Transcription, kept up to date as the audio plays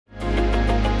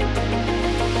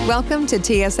Welcome to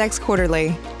TSX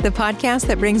Quarterly, the podcast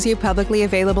that brings you publicly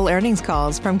available earnings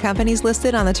calls from companies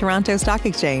listed on the Toronto Stock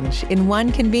Exchange in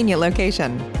one convenient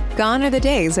location. Gone are the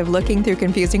days of looking through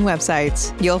confusing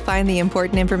websites. You'll find the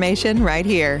important information right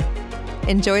here.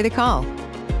 Enjoy the call.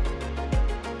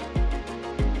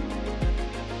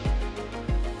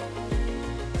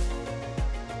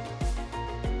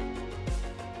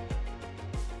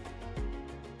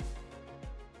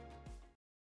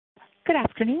 Good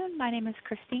afternoon. My name is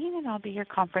Christine, and I'll be your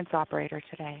conference operator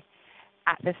today.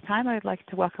 At this time, I would like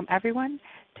to welcome everyone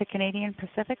to Canadian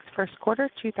Pacific's first quarter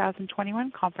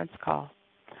 2021 conference call.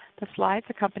 The slides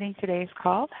accompanying today's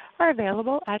call are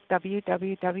available at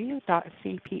www.cpr.ca.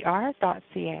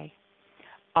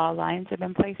 All lines have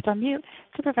been placed on mute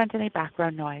to prevent any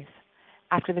background noise.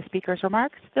 After the speaker's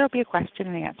remarks, there will be a question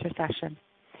and answer session.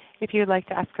 If you would like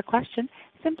to ask a question,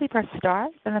 simply press star,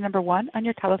 then the number 1 on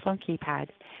your telephone keypad.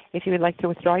 If you would like to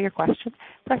withdraw your question,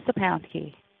 press the pound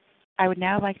key. I would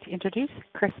now like to introduce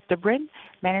Chris de Bruyn,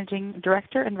 Managing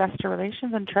Director, Investor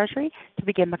Relations and Treasury, to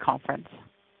begin the conference.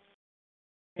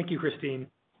 Thank you, Christine.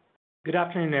 Good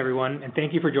afternoon, everyone, and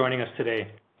thank you for joining us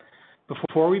today.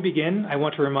 Before we begin, I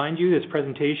want to remind you this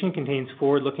presentation contains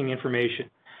forward-looking information.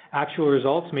 Actual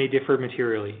results may differ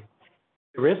materially.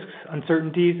 The risks,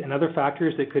 uncertainties, and other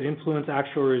factors that could influence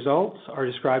actual results are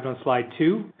described on slide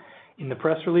 2, in the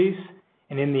press release,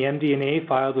 and in the MD&A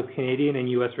filed with Canadian and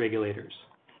U.S. regulators.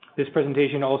 This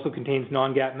presentation also contains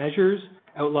non-GAAP measures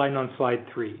outlined on slide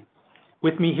 3.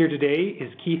 With me here today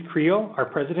is Keith Creel, our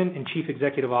President and Chief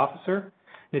Executive Officer,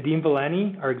 Nadeem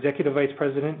Velani, our Executive Vice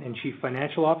President and Chief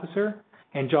Financial Officer,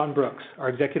 and John Brooks, our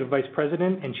Executive Vice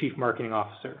President and Chief Marketing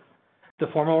Officer. The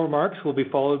formal remarks will be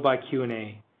followed by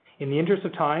Q&A. In the interest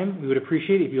of time, we would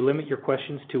appreciate if you limit your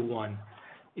questions to 1.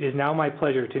 It is now my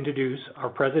pleasure to introduce our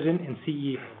President and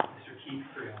CEO, Mr. Keith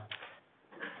Creel.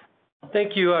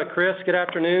 Thank you, Chris. Good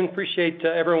afternoon. Appreciate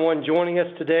everyone joining us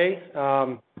today.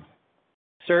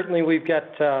 Certainly, we've got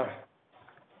some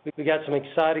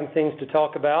exciting things to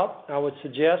talk about. I would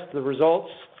suggest the results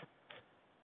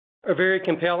are very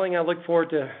compelling. I look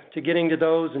forward to getting to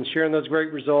those and sharing those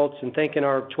great results and thanking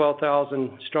our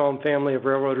 12,000-strong family of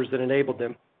railroaders that enabled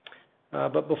them.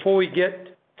 But before we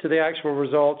get to the actual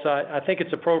results, I think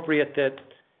it's appropriate that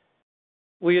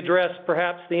we address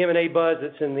perhaps the M&A buzz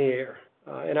that's in the air.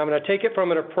 And I'm going to take it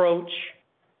from an approach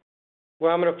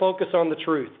where I'm going to focus on the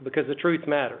truth, because the truth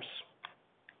matters.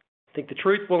 I think the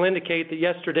truth will indicate that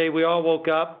yesterday we all woke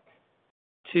up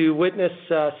to witness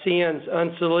CN's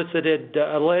unsolicited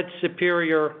alleged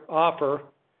superior offer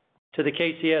to the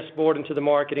KCS board and to the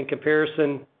market in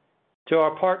comparison to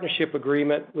our partnership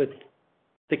agreement with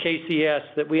the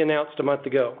KCS that we announced a month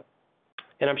ago.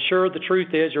 And I'm sure the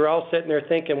truth is you're all sitting there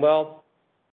thinking, well,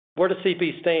 where does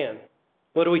CP stand?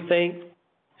 What do we think?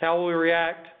 How will we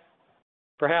react?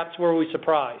 Perhaps were we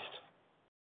surprised?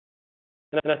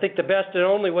 And I think the best and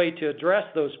only way to address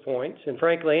those points, and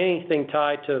frankly anything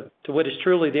tied to what is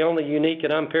truly the only unique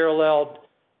and unparalleled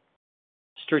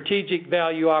strategic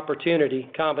value opportunity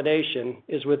combination,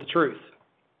 is with the truth.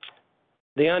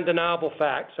 The undeniable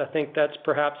facts. I think that's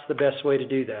perhaps the best way to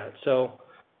do that. So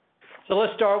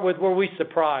let's start with, were we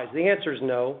surprised? The answer is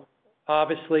no,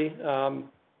 obviously.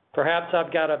 Perhaps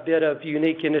I've got a bit of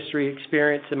unique industry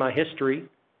experience in my history.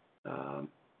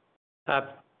 I've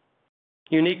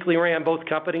uniquely ran both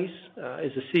companies,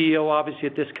 as a CEO, obviously,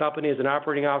 at this company, as an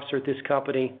operating officer at this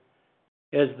company,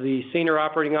 as the senior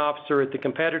operating officer at the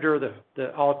competitor,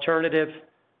 the alternative,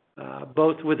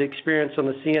 both with experience on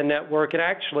the CN network. And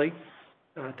actually,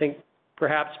 I think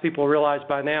perhaps people realize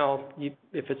by now,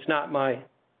 if it's not my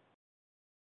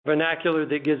vernacular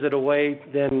that gives it away,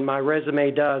 then my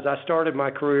resume does. I started my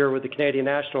career with the Canadian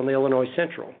National and the Illinois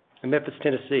Central in Memphis,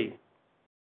 Tennessee,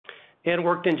 and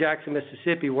worked in Jackson,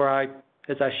 Mississippi, where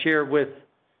as I shared with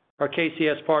our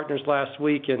KCS partners last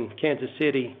week in Kansas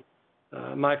City,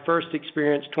 my first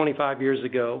experience 25 years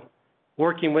ago,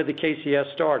 working with the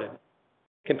KCS started.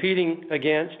 Competing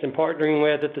against and partnering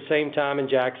with at the same time in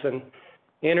Jackson,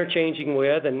 interchanging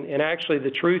with, and actually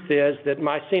the truth is that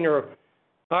my senior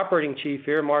operating chief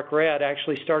here, Mark Redd,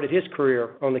 actually started his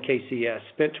career on the KCS,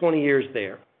 spent 20 years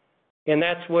there. And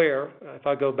that's where, if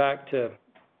I go back to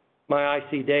my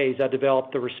IC days, I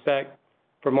developed the respect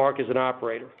for Mark as an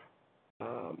operator.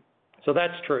 So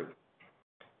that's true.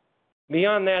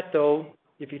 Beyond that, though,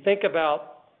 if you think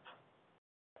about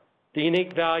the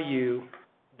unique value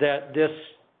that this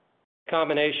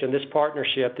combination, this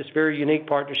partnership, this very unique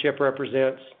partnership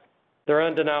represents, there are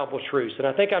undeniable truths. And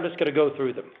I think I'm just going to go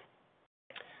through them.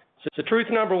 So truth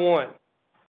number 1,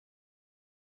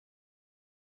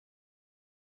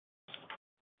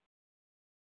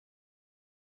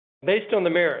 Based on the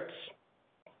merits,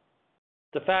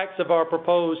 the facts of our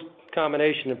proposed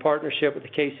combination in partnership with the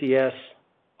KCS,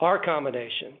 our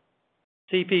combination,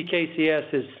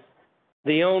 CP-KCS is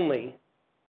the only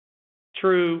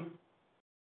true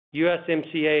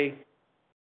USMCA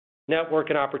network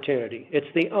and opportunity. It's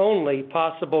the only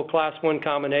possible Class 1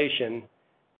 combination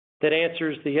that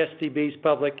answers the STB's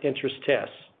public interest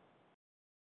test.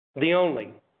 The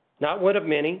only, not one of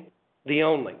many, the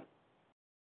only.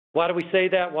 Why do we say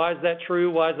that? Why is that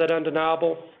true? Why is that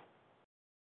undeniable?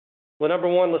 Well, number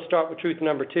one, let's start with truth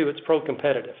number two. It's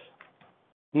pro-competitive.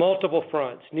 Multiple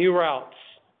fronts, new routes,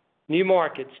 new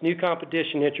markets, new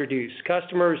competition introduced.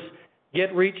 Customers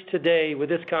get reached today with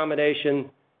this combination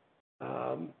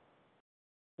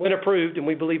when approved, and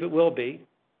we believe it will be,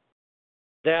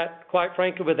 that, quite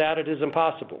frankly, without it is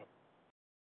impossible.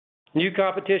 New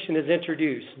competition is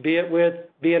introduced, be it with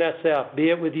BNSF, be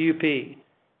it with UP,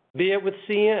 be it with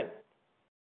CN,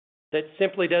 that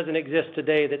simply doesn't exist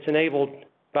today that's enabled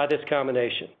by this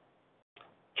combination.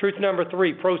 Truth number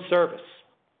three, pro-service.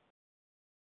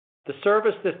 The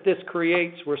service that this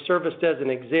creates where service doesn't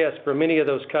exist for many of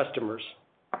those customers,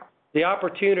 the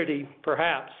opportunity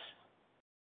perhaps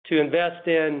to invest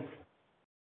in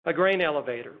a grain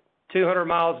elevator 200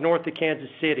 miles north of Kansas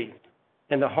City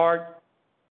in the heart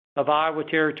of Iowa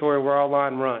territory where our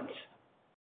line runs.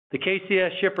 The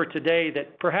KCS shipper today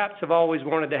that perhaps have always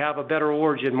wanted to have a better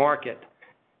origin market,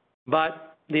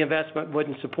 but the investment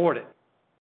wouldn't support it.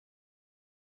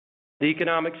 The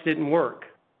economics didn't work.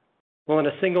 Well, in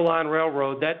a single line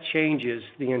railroad, that changes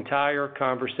the entire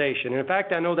conversation. And in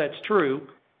fact, I know that's true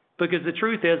because the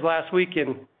truth is last week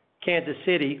in Kansas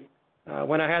City,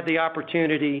 when I had the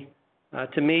opportunity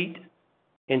to meet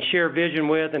and share vision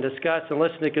with and discuss and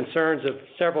listen to concerns of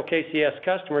several KCS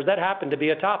customers, that happened to be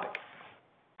a topic.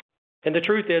 And the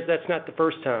truth is that's not the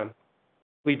first time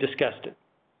we've discussed it.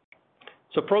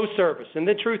 So pro-service. And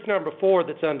then truth number four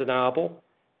that's undeniable,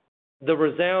 the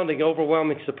resounding,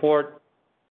 overwhelming support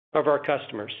of our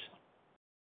customers.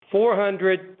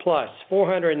 400 plus,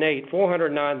 408,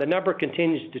 409, the number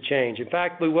continues to change. In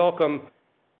fact, we welcome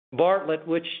Bartlett,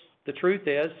 which the truth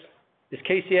is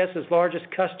KCS's largest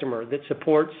customer that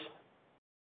supports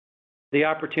the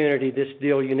opportunity this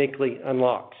deal uniquely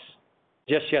unlocks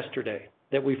just yesterday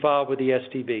that we filed with the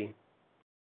STB.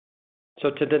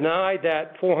 So to deny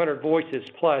that 400 voices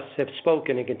plus have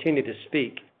spoken and continue to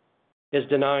speak is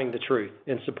denying the truth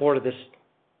in support of this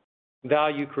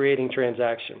value-creating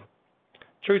transaction.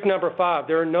 Truth number five,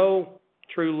 there are no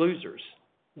true losers.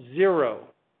 0.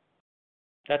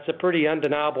 That's a pretty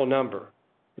undeniable number.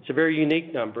 It's a very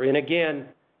unique number. And again,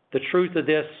 the truth of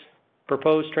this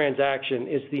proposed transaction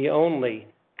is the only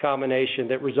combination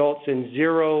that results in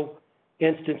 0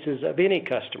 instances of any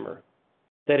customer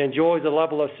that enjoys a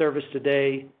level of service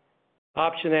today,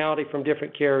 optionality from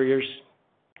different carriers,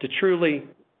 to truly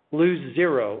lose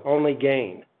 0, only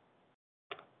gain.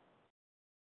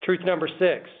 Truth number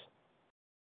 6,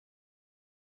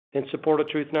 in support of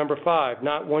truth number 5,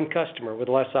 not one customer with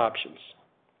less options.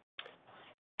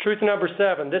 Truth number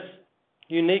 7, this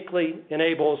uniquely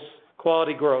enables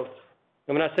quality growth.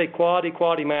 And when I say quality,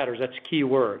 quality matters. That's a key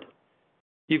word.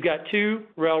 You've got 2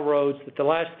 railroads that the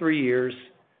last 3 years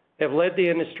have led the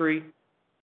industry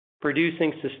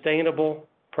producing sustainable,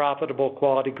 profitable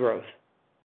quality growth.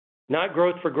 Not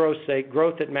growth for growth's sake,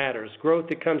 growth that matters, growth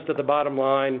that comes to the bottom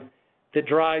line, that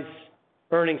drives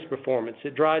earnings performance,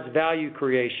 it drives value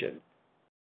creation.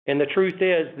 And the truth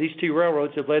is, these 2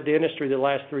 railroads have led the industry the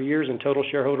last 3 years in total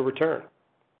shareholder return.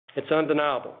 It's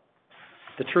undeniable.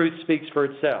 The truth speaks for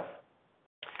itself.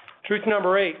 Truth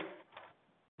number 8,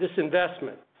 this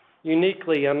investment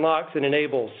uniquely unlocks and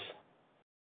enables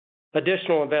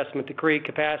additional investment to create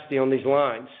capacity on these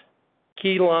lines,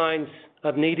 key lines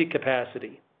of needed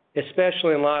capacity,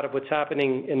 especially in light of what's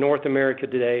happening in North America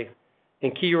today,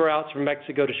 and key routes from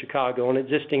Mexico to Chicago and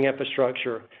existing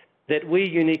infrastructure that we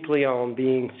uniquely own,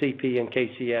 being CP and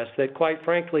KCS, that quite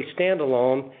frankly,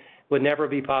 standalone would never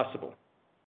be possible.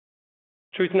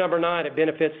 Truth number 9, it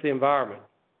benefits the environment.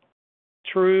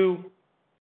 True,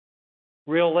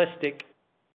 realistic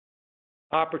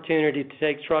opportunity to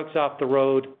take trucks off the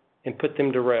road and put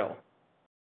them to rail.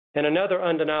 And another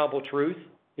undeniable truth,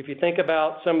 if you think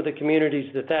about some of the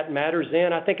communities that matters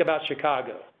in, I think about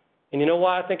Chicago. And you know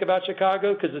why I think about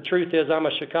Chicago? Because the truth is I'm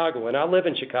a Chicagoan. I live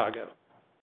in Chicago.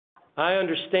 I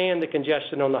understand the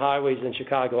congestion on the highways in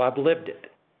Chicago. I've lived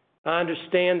it. I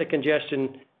understand the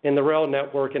congestion in the rail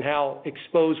network and how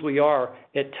exposed we are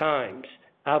at times.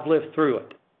 I've lived through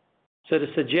it. So to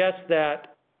suggest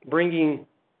that bringing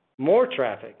more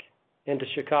traffic into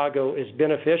Chicago is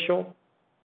beneficial,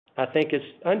 I think is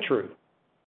untrue.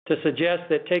 to suggest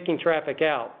that taking traffic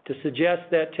out, to suggest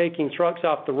that taking trucks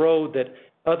off the road that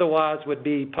otherwise would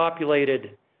be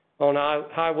populated on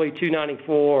Highway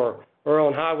 294 or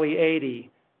on Highway 80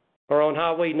 or on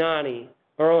Highway 90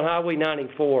 or on Highway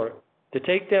 94, to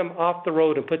take them off the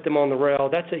road and put them on the rail,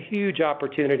 that's a huge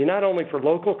opportunity, not only for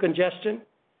local congestion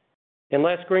and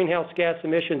less greenhouse gas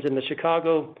emissions in the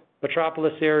Chicago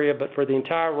metropolis area, but for the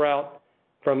entire route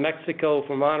from Mexico,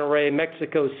 from Monterey,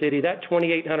 Mexico City, that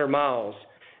 2,800 miles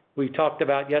we talked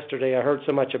about yesterday, I heard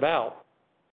so much about.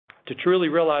 To truly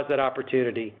realize that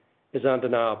opportunity is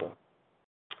undeniable.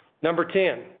 Number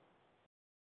 10,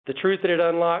 the truth that it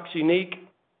unlocks unique,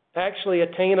 actually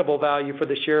attainable value for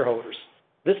the shareholders.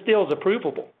 This deal is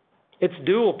approvable. It's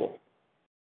doable.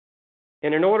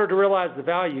 And in order to realize the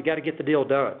value, you got to get the deal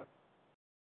done.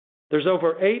 There's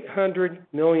over $800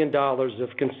 million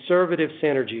of conservative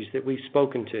synergies that we've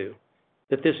spoken to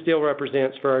that this deal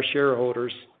represents for our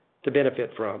shareholders to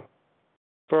benefit from.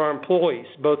 For our employees,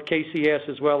 both KCS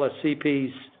as well as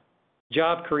CP's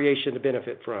job creation to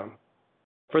benefit from.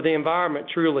 For the environment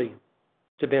truly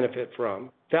to benefit from.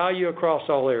 Value across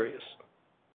all areas.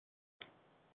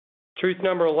 Truth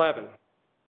number 11.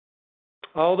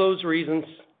 All those reasons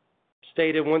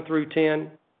stated 1 through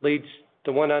 10 leads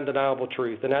to one undeniable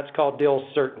truth, and that's called deal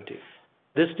certainty.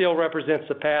 This deal represents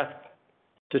a path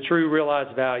to true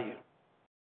realized value.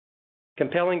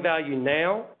 Compelling value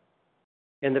now,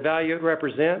 and the value it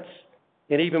represents,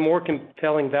 and even more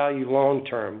compelling value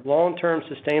long-term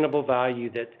sustainable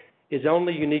value that is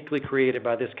only uniquely created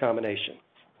by this combination.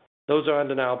 Those are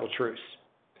undeniable truths.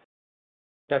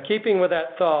 Now, keeping with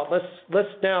that thought, let's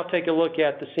now take a look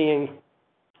at the CN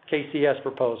KCS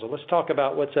proposal. Let's talk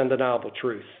about what's undeniable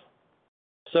truth.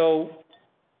 So,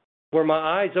 were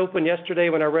my eyes open yesterday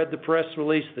when I read the press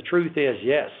release? The truth is,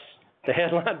 yes. The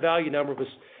headline value number was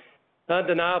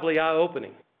undeniably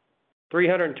eye-opening.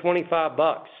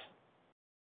 $325.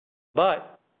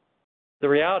 But the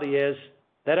reality is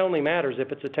that only matters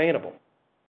if it's attainable.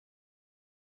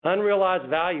 Unrealized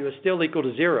value is still equal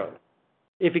to zero.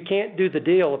 If you can't do the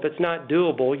deal, if it's not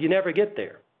doable, you never get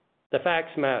there. The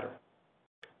facts matter.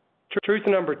 Truth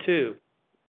number 2.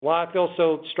 Why I feel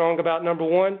so strong about number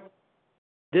 1?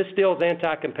 This deal is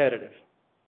anti-competitive.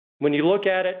 When you look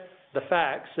at it, the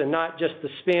facts, and not just the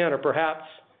spin or perhaps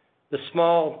the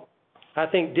small, I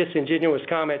think, disingenuous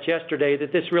comments yesterday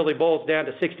that this really boils down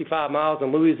to 65 miles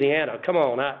in Louisiana. Come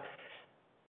on,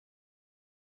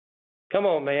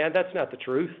 man, that's not the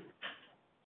truth.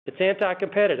 It's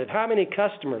anti-competitive. How many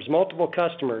customers, multiple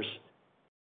customers,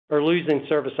 are losing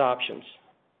service options?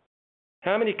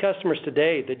 How many customers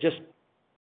today that just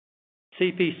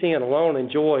CPC and alone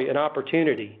enjoy an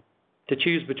opportunity to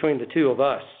choose between the two of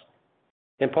us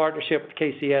in partnership with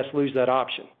KCS lose that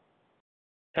option?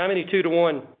 How many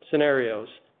 2-to-1 scenarios?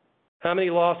 How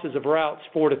many losses of routes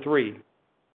 4-to-3?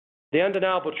 The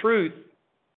undeniable truth,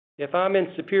 if I'm in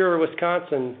Superior,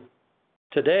 Wisconsin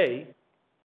today,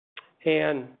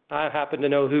 and I happen to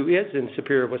know who is in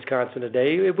Superior, Wisconsin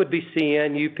today, it would be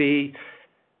CN, UP,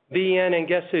 BN, and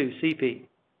guess who? CP.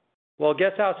 Well,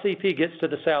 guess how CP gets to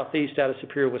the southeast out of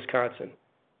Superior, Wisconsin?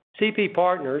 CP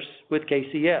partners with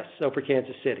KCS over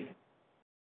Kansas City.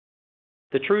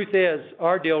 The truth is,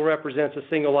 our deal represents a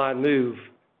single-line move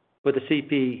with the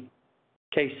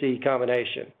CP-KC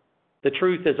combination. The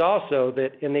truth is also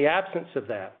that in the absence of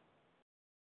that,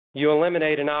 you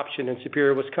eliminate an option in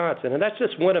Superior, Wisconsin. And that's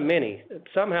just one of many.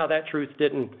 Somehow that truth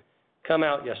didn't come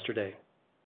out yesterday.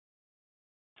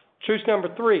 Truth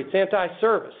number 3, it's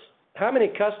anti-service. How many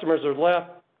customers are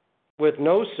left with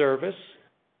no service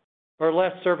or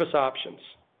less service options?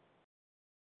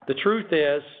 The truth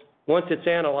is, once it's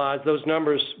analyzed, those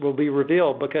numbers will be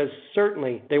revealed because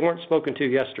certainly they weren't spoken to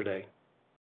yesterday.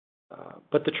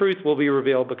 But the truth will be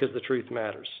revealed because the truth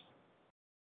matters.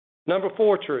 Number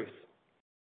 4 truth.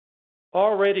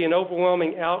 Already an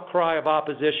overwhelming outcry of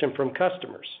opposition from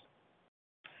customers.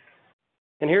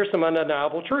 And here's some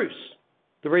undeniable truths.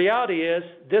 The reality is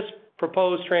this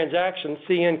proposed transaction,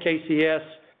 CN-KCS,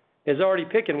 is already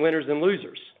picking winners and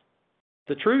losers.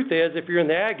 The truth is, if you're in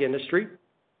the ag industry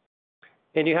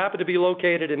and you happen to be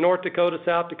located in North Dakota,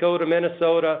 South Dakota,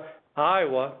 Minnesota,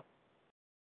 Iowa,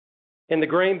 in the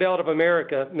grain belt of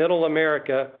America, middle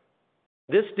America,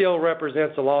 this deal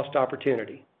represents a lost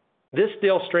opportunity. This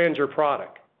deal strands your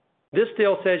product. This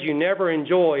deal says you never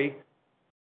enjoy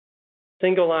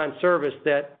single-line service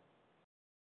that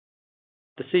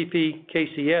the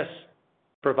CP-KCS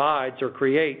provides or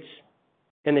creates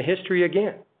in the history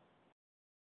again.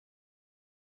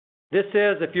 This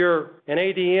says if you're an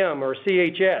ADM or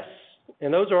CHS,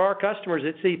 and those are our customers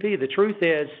at CP, the truth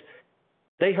is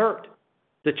they hurt.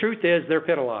 The truth is they're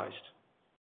penalized.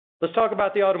 Let's talk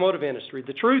about the automotive industry.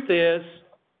 The truth is,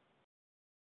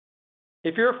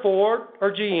 if you're Ford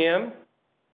or GM,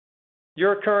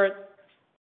 you're a current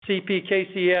CP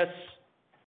KCS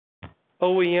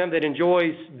OEM that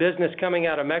enjoys business coming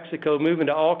out of Mexico, moving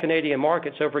to all Canadian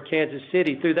markets over Kansas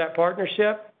City through that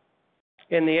partnership.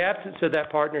 In the absence of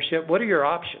that partnership, what are your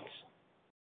options?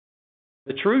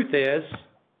 The truth is,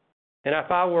 and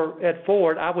if I were at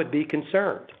Ford, I would be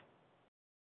concerned.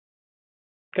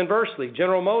 Conversely,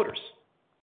 General Motors.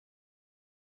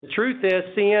 The truth is,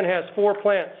 CN has 4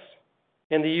 plants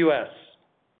in the U.S.,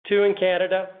 2 in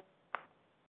Canada,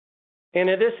 and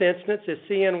in this instance, if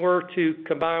CN were to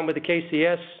combine with the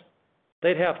KCS,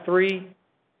 they'd have 3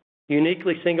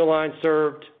 uniquely single-line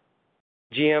served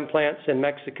GM plants in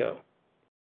Mexico.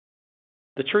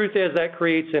 The truth is that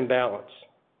creates imbalance.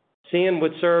 CN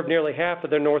would serve nearly half of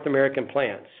their North American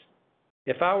plants.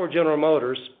 If I were General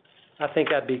Motors, I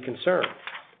think I'd be concerned.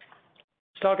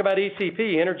 Let's talk about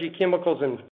ECP, energy, chemicals,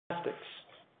 and plastics.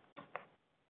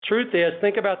 Truth is,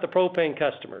 think about the propane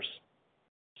customers.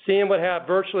 CN would have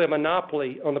virtually a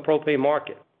monopoly on the propane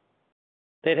market.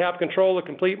 They'd have control of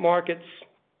complete markets,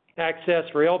 access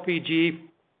for LPG,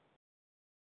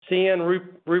 CN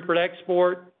Rupert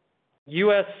export,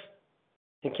 U.S.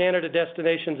 and Canada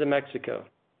destinations in Mexico.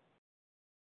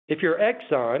 If you're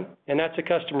Exxon, and that's a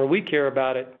customer we care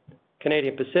about at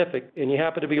Canadian Pacific, and you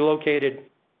happen to be located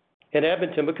in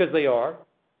Edmonton because they are,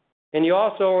 and you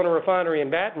also own a refinery in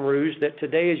Baton Rouge that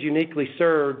today is uniquely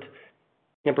served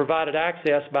and provided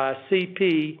access by a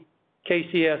CP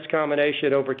KCS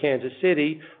combination over Kansas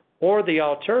City, or the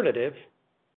alternative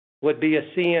would be a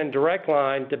CN direct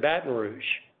line to Baton Rouge.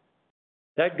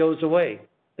 That goes away.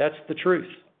 That's the truth.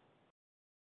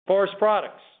 Forest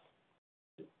products.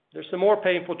 There's some more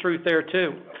painful truth there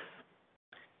too.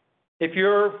 If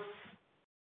you're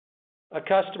a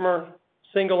customer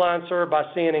single line served by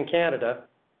CN in Canada,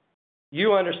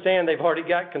 you understand they've already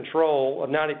got control of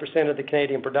 90% of the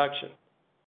Canadian production.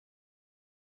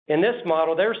 In this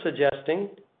model, they're suggesting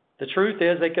the truth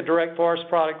is they could direct forest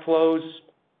product flows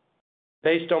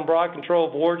based on broad control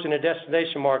of origin and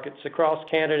destination markets across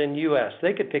Canada and U.S.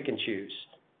 They could pick and choose.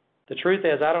 The truth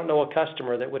is, I don't know a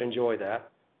customer that would enjoy that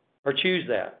or choose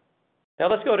that. Now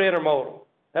let's go to intermodal.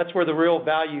 That's where the real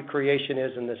value creation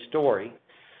is in this story.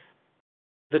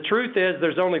 The truth is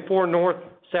there's only 4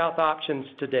 north-south options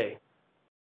today.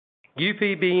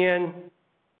 UPBN,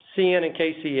 CN, and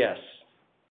KCS.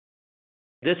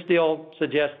 This deal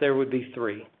suggests there would be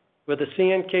 3. With the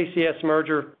CN-KCS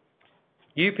merger,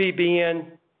 UPBN,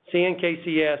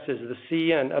 CN-KCS is the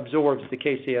CN absorbs the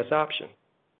KCS option.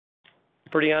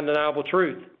 Pretty undeniable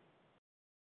truth.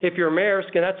 If you're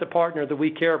Maersk, and that's a partner that we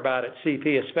care about at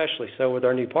CP, especially so with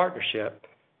our new partnership,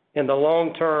 and the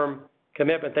long-term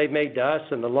commitment they've made to us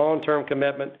and the long-term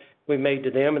commitment we've made to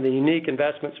them and the unique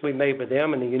investments we've made with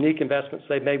them and the unique investments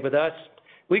they've made with us,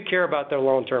 we care about their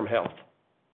long-term health.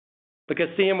 Because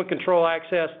CN would control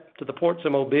access to the ports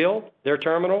of Mobile, their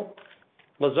terminal,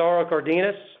 Lazaro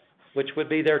Cardenas, which would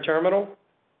be their terminal.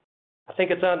 I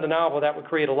think it's undeniable that would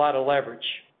create a lot of leverage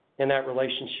in that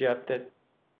relationship that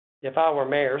if I were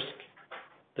Maersk,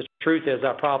 the truth is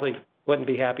I probably wouldn't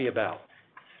be happy about.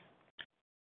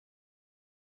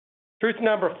 Truth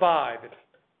number 5,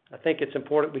 I think it's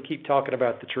important we keep talking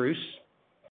about the truths.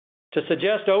 To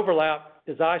suggest overlap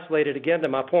is isolated, again to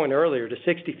my point earlier, to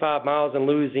 65 miles in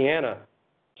Louisiana.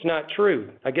 It's not true.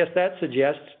 I guess that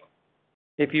suggests,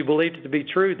 if you believe it to be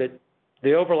true, that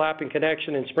the overlapping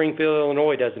connection in Springfield,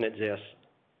 Illinois doesn't exist.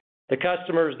 The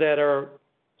customers that are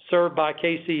served by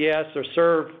KCS or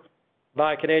served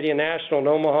by Canadian National in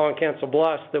Omaha and Council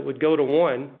Bluffs that would go to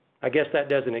one, I guess that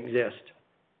doesn't exist.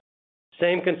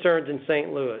 Same concerns in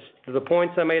St. Louis. To the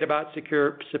points I made about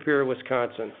Superior,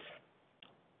 Wisconsin.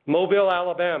 Mobile,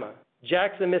 Alabama.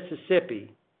 Jackson, Mississippi.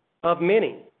 Of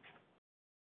many.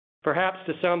 Perhaps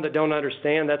to some that don't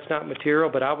understand, that's not material,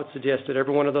 but I would suggest at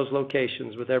every one of those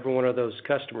locations with every one of those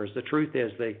customers, the truth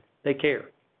is they care.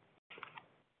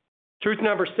 Truth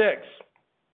number 6.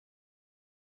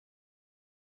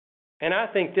 And I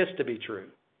think this to be true.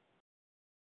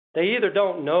 They either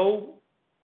don't know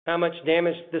how much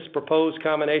damage this proposed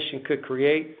combination could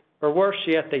create, or worse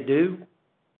yet, they do,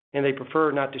 and they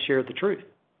prefer not to share the truth.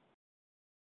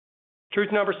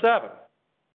 Truth number 7.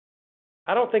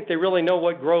 I don't think they really know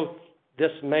what growth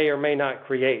this may or may not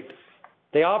create.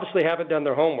 They obviously haven't done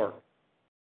their homework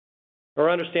or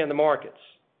understand the markets,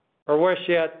 or worse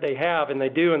yet, they have and they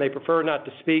do, and they prefer not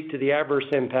to speak to the adverse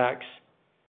impacts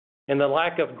and the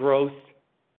lack of growth,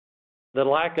 the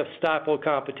lack of stifled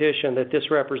competition that this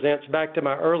represents. Back to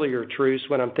my earlier truths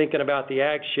when I'm thinking about the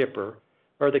ag shipper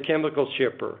or the chemical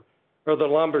shipper or the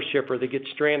lumber shipper that gets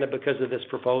stranded because of this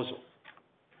proposal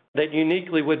that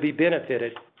uniquely would be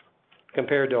benefited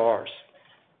compared to ours.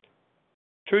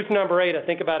 Truth number 8, I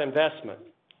think about investment.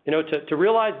 You know, to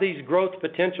realize these growth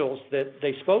potentials that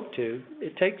they spoke to,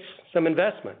 it takes some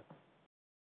investment.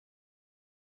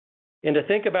 And to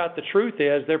think about the truth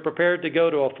is they're prepared to go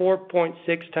to a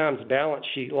 4.6 times balance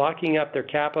sheet, locking up their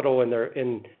capital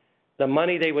and the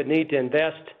money they would need to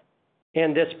invest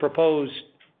in this proposed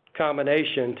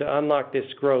combination to unlock this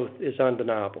growth is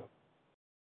undeniable.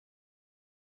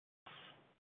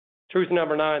 Truth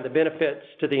number 9, the benefits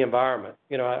to the environment.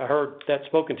 You know, I heard that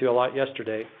spoken to a lot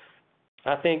yesterday.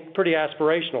 I think pretty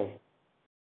aspirational.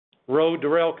 Road to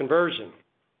rail conversion.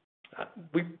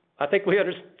 I think we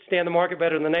understand the market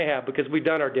better than they have because we've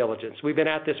done our diligence. We've been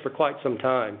at this for quite some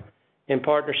time in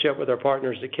partnership with our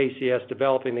partners at KCS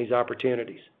developing these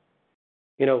opportunities.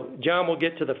 You know, John will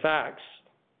get to the facts,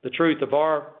 the truth of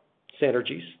our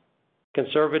synergies.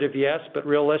 Conservative, yes, but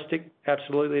realistic,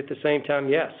 absolutely at the same time,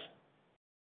 yes.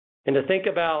 And to think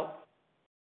about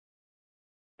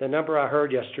the number I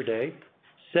heard yesterday,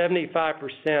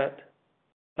 75%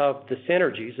 of the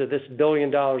synergies, of this $1 billion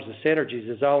of synergies,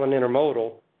 is all in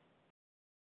intermodal.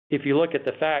 If you look at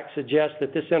the facts, suggests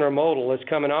that this intermodal is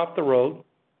coming off the road,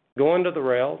 going to the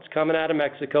rail. It's coming out of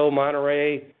Mexico,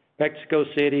 Monterrey, Mexico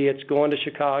City. It's going to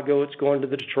Chicago. It's going to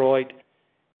Detroit.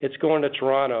 It's going to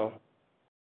Toronto.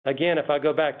 Again, if I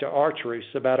go back to our truths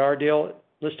about our deal,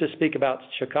 let's just speak about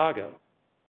Chicago.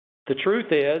 The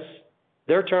truth is,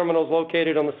 their terminal is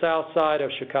located on the south side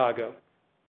of Chicago,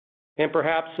 and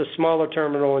perhaps a smaller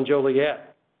terminal in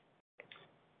Joliet.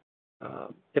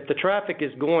 If the traffic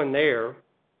is going there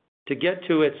to get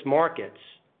to its markets,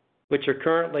 which are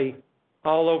currently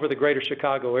all over the greater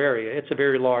Chicago area, it's a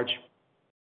very large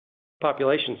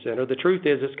population center. The truth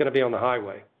is it's going to be on the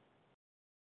highway.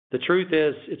 The truth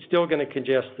is it's still going to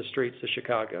congest the streets of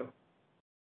Chicago.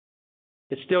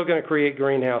 It's still going to create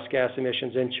greenhouse gas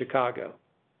emissions in Chicago.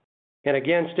 And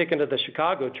again, sticking to the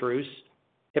Chicago truths,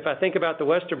 if I think about the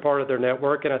western part of their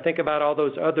network and I think about all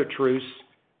those other truths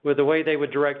with the way they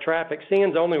would direct traffic,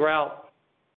 CN's only route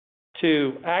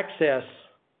to access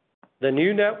the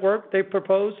new network they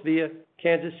proposed via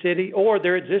Kansas City or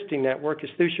their existing network is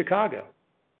through Chicago.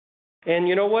 And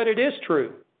you know what? It is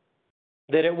true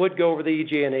that it would go over the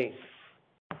EG&E.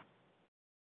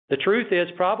 The truth is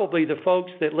probably the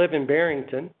folks that live in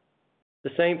Barrington, the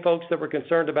same folks that were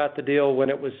concerned about the deal when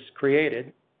it was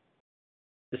created,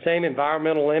 the same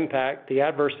environmental impact, the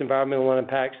adverse environmental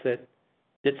impacts that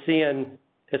CN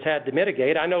has had to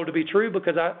mitigate. I know to be true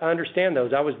because I understand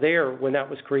those. I was there when that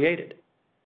was created.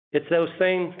 It's those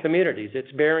same communities.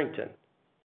 It's Barrington.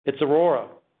 It's Aurora.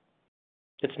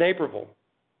 It's Naperville.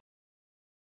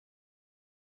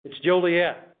 It's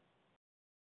Joliet.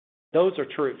 Those are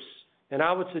truths. And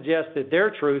I would suggest that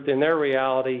their truth and their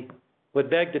reality would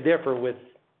beg to differ with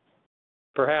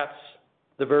perhaps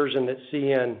the version that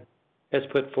CN has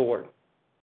put forward.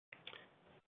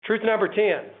 Truth number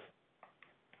 10,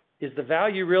 is the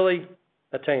value really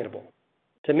attainable?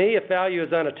 To me, if value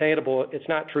is unattainable, it's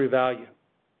not true value.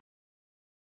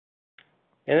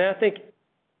 And I think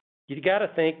you got to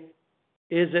think,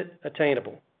 is it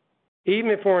attainable?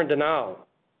 Even if we're in denial,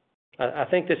 I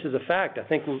think this is a fact. I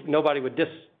think nobody would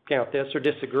discount this or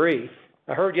disagree.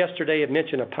 I heard yesterday a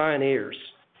mention of pioneers,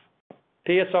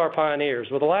 PSR pioneers.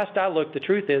 Well, the last I looked, the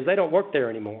truth is they don't work there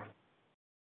anymore.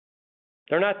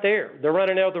 They're not there. They're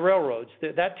running out of the railroads.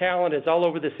 That talent is all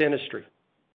over this industry.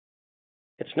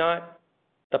 It's not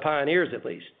the pioneers, at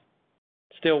least,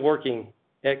 still working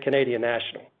at Canadian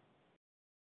National.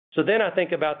 So then I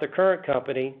think about the current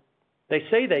company. They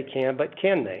say they can, but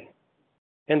can they?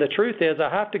 And the truth is I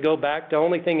have to go back to the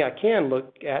only thing I can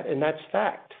look at, and that's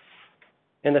fact.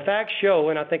 And the facts show,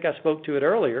 and I think I spoke to it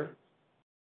earlier,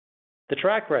 the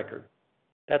track record.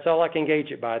 That's all I can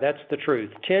gauge it by. That's the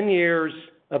truth. 10 years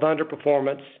of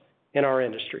underperformance in our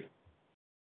industry.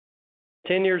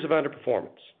 10 years of underperformance.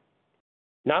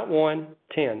 Not 1,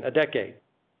 10, a decade.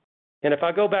 And if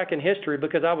I go back in history,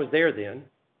 because I was there then,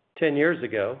 10 years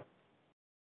ago,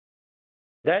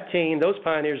 that team, those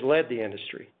pioneers led the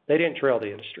industry. They didn't trail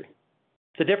the industry.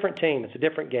 It's a different team. It's a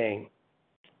different game.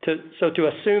 So to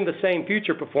assume the same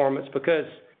future performance because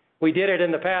we did it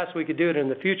in the past, we could do it in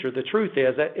the future. The truth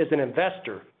is that as an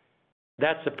investor,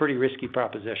 that's a pretty risky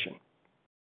proposition.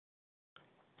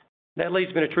 That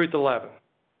leads me to truth 11.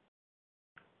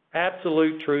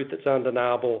 Absolute truth that's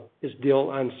undeniable is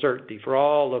deal uncertainty for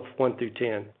all of 1 through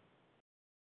 10,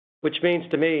 which means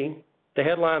to me the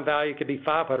headline value could be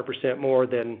 500% more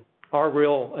than our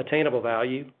real attainable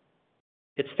value.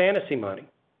 It's fantasy money.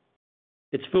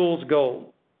 It's fool's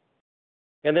gold.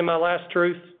 And then my last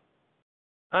truth,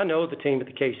 I know the team at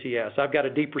the KCS. I've got a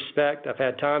deep respect. I've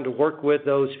had time to work with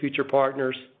those future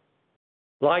partners.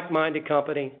 Like-minded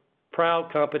company,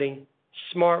 proud company,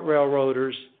 smart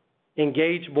railroaders,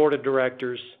 engaged board of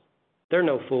directors. They're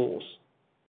no fools.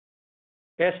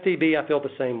 STB, I feel the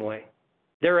same way.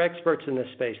 They're experts in this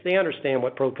space. They understand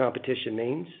what pro-competition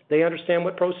means. They understand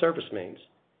what pro-service means.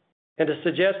 And to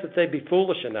suggest that they'd be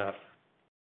foolish enough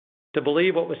to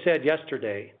believe what was said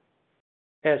yesterday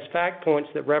as fact points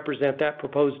that represent that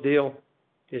proposed deal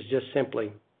is just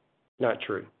simply not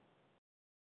true.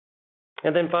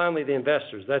 And then finally, the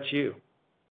investors, that's you.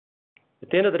 At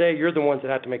the end of the day, you're the ones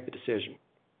that have to make the decision.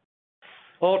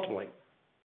 Ultimately,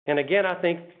 and again, I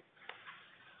think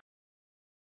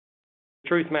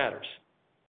truth matters.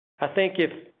 I think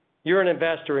if you're an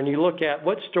investor and you look at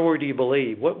what story do you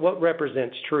believe, what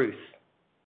represents truth,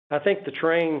 I think the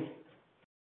train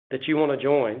that you want to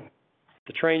join,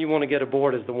 the train you want to get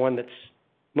aboard is the one that's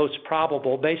most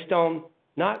probable based on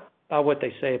not by what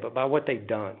they say, but by what they've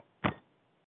done.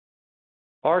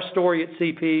 Our story at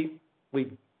CP,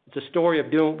 it's a story of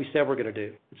doing what we said we're going to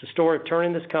do. It's a story of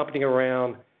turning this company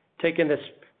around, taking this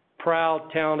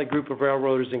proud, talented group of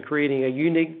railroaders and creating a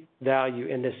unique value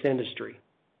in this industry.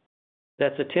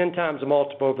 That's a 10 times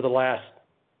multiple over the last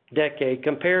decade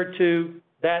compared to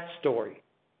that story.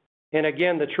 And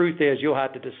again, the truth is you'll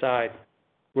have to decide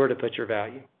where to put your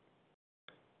value.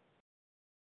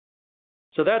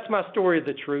 So that's my story of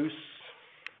the truce.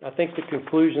 I think the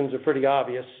conclusions are pretty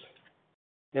obvious,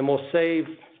 and we'll save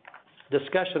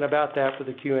discussion about that for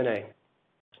the Q&A.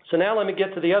 So now let me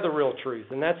get to the other real truth,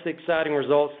 and that's the exciting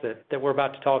results that we're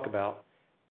about to talk about.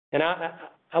 And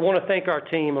I want to thank our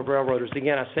team of railroaders.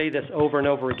 Again, I say this over and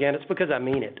over again. It's because I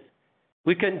mean it.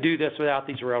 We couldn't do this without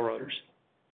these railroaders.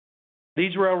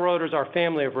 These railroaders are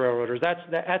family of railroaders.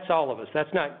 That's all of us.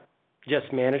 That's not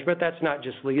just management. That's not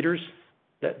just leaders.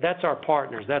 That's our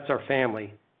partners. That's our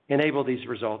family. Enable these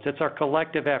results. It's our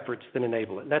collective efforts that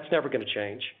enable it. That's never going to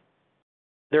change.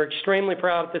 They're extremely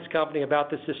proud of this company about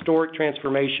this historic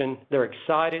transformation. They're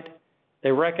excited.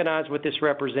 They recognize what this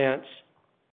represents,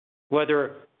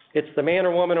 whether it's the man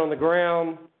or woman on the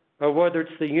ground or whether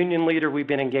it's the union leader we've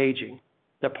been engaging.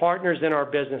 The partners in our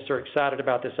business are excited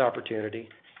about this opportunity,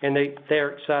 and they're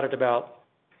excited about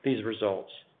these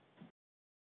results.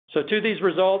 So to these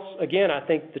results, again, I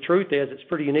think the truth is it's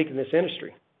pretty unique in this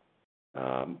industry.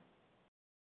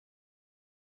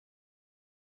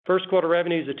 First quarter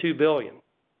revenues of $2 billion,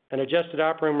 an adjusted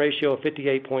operating ratio of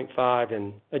 58.5,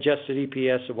 and adjusted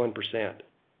EPS of 1%.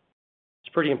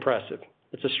 It's pretty impressive.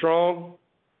 It's a strong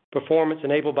performance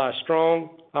enabled by strong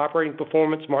operating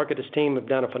performance. Mark and his team have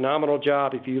done a phenomenal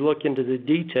job. If you look into the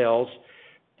details,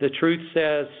 the truth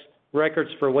says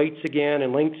records for weights again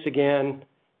and lengths again,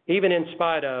 even in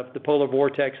spite of the polar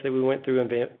vortex that we went through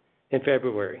in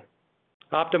February.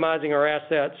 Optimizing our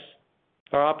assets,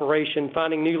 our operation,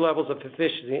 finding new levels of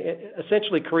efficiency,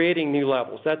 essentially creating new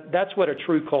levels. That's what a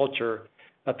true culture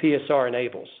of PSR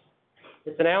enables.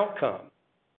 It's an outcome.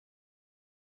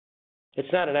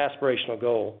 It's not an aspirational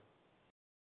goal.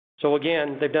 So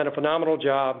again, they've done a phenomenal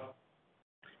job.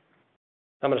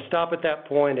 I'm going to stop at that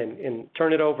point and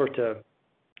turn it over to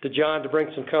John to bring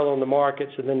some color on the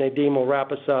markets, and then Nadeem will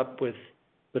wrap us up with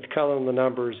color on the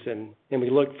numbers, and we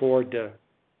look forward to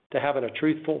having a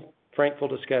truthful, frankful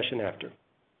discussion after.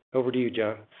 Over to you,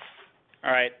 John.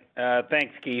 All right.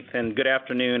 Thanks, Keith, and good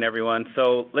afternoon, everyone.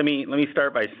 So let me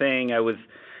start by saying I was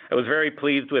very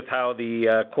pleased with how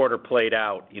the quarter played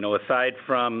out. You know, aside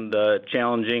from the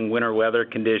challenging winter weather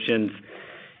conditions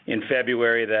in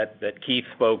February that Keith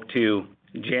spoke to,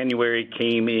 January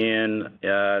came in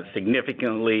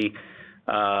significantly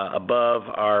above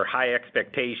our high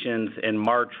expectations, and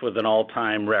March was an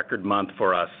all-time record month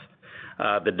for us.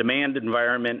 The demand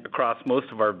environment across most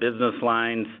of our business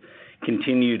lines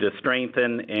continue to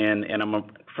strengthen, and I'm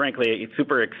frankly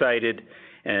super excited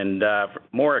and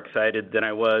more excited than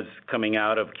I was coming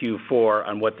out of Q4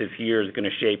 on what this year is going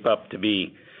to shape up to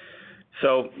be.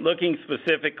 So looking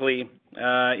specifically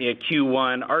at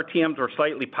Q1, RTMs were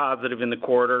slightly positive in the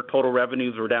quarter. Total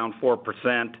revenues were down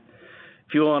 4%.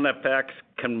 Fuel and FX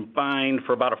combined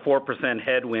for about a 4%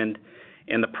 headwind,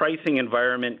 and the pricing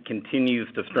environment continues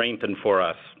to strengthen for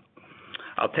us.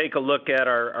 I'll take a look at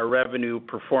our revenue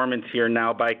performance here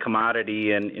now by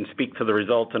commodity and speak to the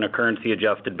results on a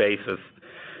currency-adjusted basis.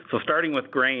 So starting with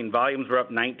grain, volumes were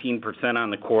up 19% on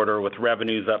the quarter, with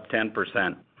revenues up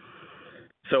 10%.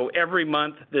 So every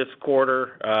month this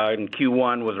quarter in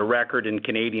Q1 was a record in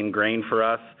Canadian grain for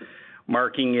us,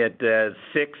 marking it as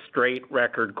 6 straight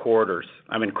record quarters.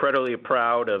 I'm incredibly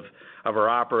proud of our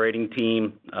operating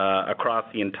team across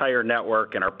the entire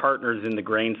network and our partners in the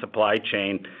grain supply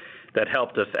chain that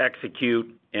helped us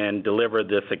execute and deliver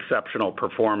this exceptional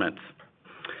performance.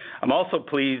 I'm also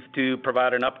pleased to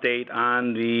provide an update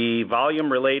on the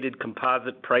Volume-Related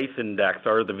Composite Price Index,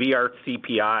 or the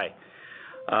VRCPI.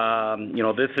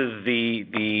 This is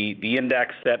the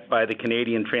index set by the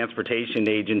Canadian Transportation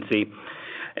Agency,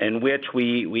 in which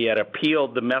we had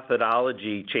appealed the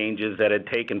methodology changes that had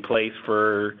taken place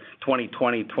for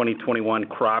 2020-2021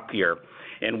 crop year.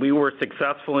 And we were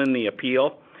successful in the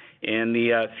appeal, and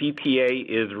the CTA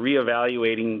is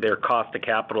reevaluating their cost of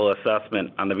capital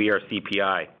assessment on the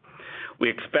VRCPI. We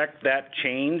expect that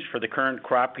change for the current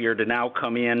crop year to now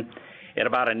come in at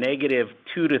about a negative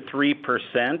 2 to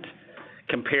 3%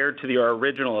 compared to the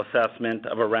original assessment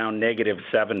of around negative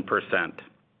 7%.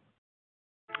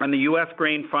 On the U.S.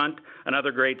 grain front,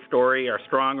 another great story. Our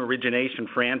strong origination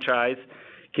franchise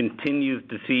continues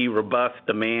to see robust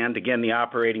demand. Again, the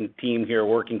operating team here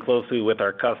working closely with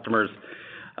our customers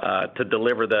to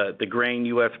deliver the grain,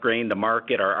 U.S. grain to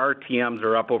market. Our RTMs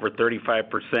are up over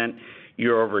 35%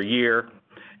 year over year.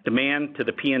 Demand to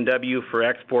the PNW for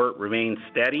export remains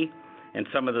steady and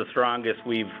some of the strongest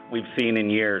we've seen in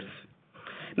years.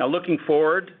 Now, looking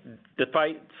forward,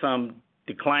 despite some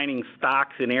declining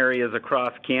stocks in areas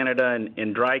across Canada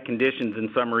and dry conditions in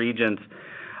some regions,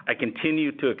 I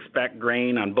continue to expect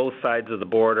grain on both sides of the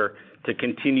border to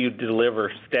continue to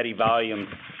deliver steady volumes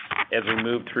as we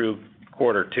move through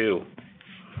quarter two.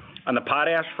 On the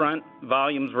potash front,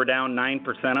 volumes were down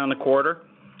 9% on the quarter.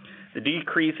 The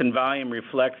decrease in volume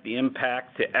reflects the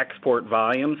impact to export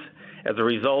volumes as a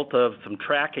result of some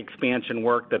track expansion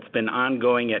work that's been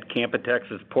ongoing at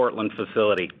Canpotex's Portland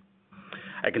facility.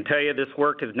 I can tell you this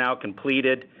work is now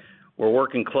completed. We're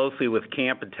working closely with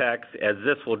Canpotex as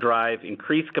this will drive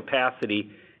increased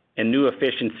capacity and new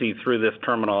efficiency through this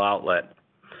terminal outlet.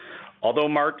 Although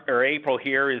April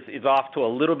here is off to a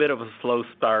little bit of a slow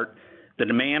start, the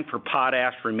demand for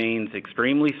potash remains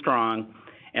extremely strong,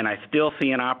 and I still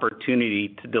see an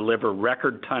opportunity to deliver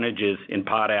record tonnages in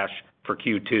potash for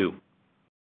Q2.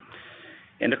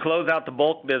 And to close out the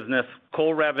bulk business,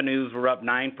 coal revenues were up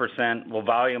 9%, while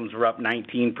volumes were up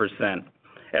 19%,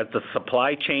 as the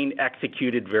supply chain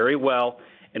executed very well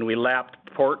and we lapped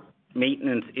port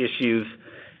maintenance issues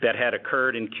that had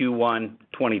occurred in Q1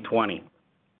 2020.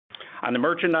 On the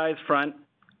merchandise front,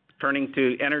 turning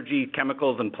to energy,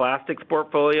 chemicals, and plastics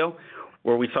portfolio,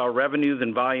 where we saw revenues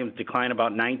and volumes decline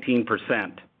about 19%.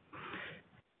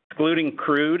 Excluding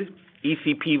crude,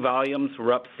 ECP volumes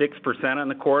were up 6% on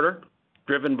the quarter,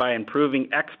 driven by improving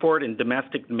export and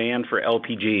domestic demand for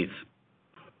LPGs.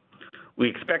 We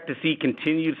expect to see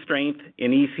continued strength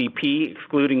in ECP,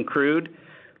 excluding crude,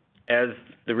 as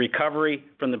the recovery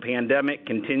from the pandemic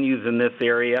continues in this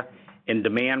area and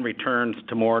demand returns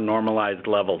to more normalized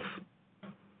levels.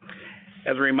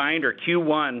 As a reminder,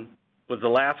 Q1 was the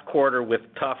last quarter with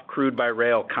tough crude by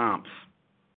rail comps.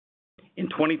 In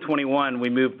 2021, we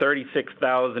moved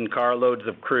 36,000 carloads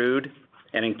of crude,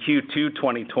 and in Q2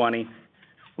 2020,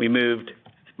 we moved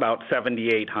about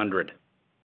 7,800.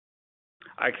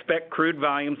 I expect crude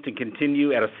volumes to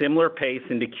continue at a similar pace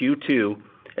into Q2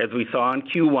 as we saw in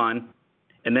Q1,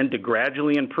 and then to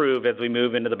gradually improve as we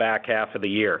move into the back half of the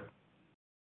year.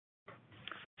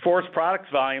 Forest products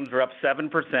volumes were up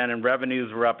 7% and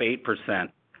revenues were up 8%,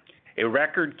 a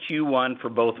record Q1 for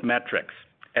both metrics,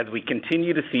 as we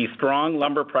continue to see strong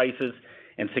lumber prices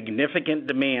and significant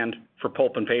demand for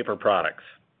pulp and paper products.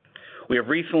 We have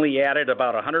recently added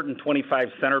about 125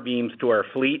 center beams to our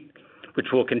fleet, which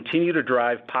will continue to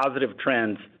drive positive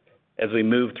trends as we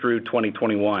move through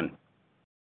 2021.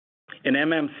 In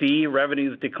MMC,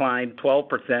 revenues declined 12%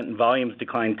 and volumes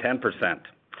declined 10%,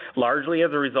 largely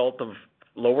as a result of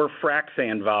lower frac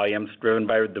sand volumes driven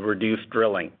by the reduced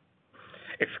drilling.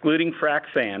 Excluding frac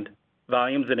sand,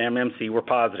 volumes in MMC were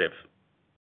positive.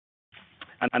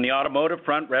 On the automotive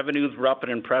front, revenues were up an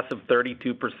impressive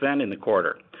 32% in the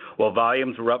quarter, while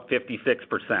volumes were up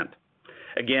 56%.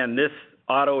 Again, this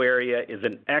auto area is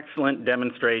an excellent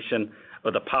demonstration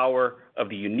of the power of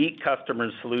the unique customer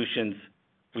solutions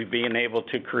we've been able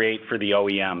to create for the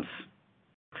OEMs.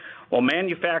 While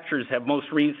manufacturers have most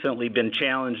recently been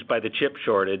challenged by the chip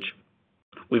shortage,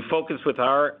 we've focused with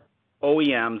our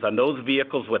OEMs on those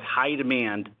vehicles with high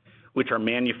demand, which are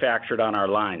manufactured on our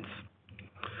lines.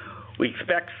 We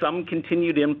expect some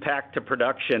continued impact to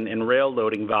production and rail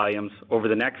loading volumes over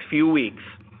the next few weeks.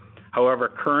 However,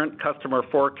 current customer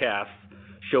forecasts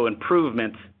show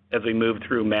improvements as we move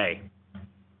through May.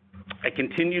 I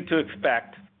continue to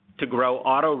expect to grow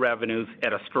auto revenues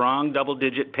at a strong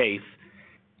double-digit pace,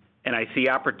 and I see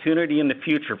opportunity in the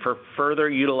future for further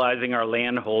utilizing our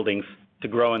land holdings to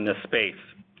grow in this space.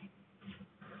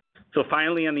 So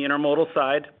finally, on the intermodal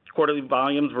side, quarterly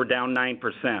volumes were down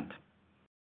 9%.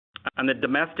 On the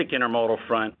domestic intermodal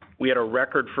front, we had a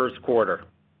record first quarter.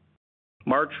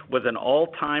 March was an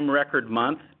all-time record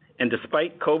month, and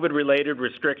despite COVID-related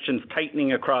restrictions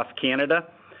tightening across Canada,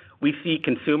 we see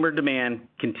consumer demand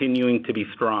continuing to be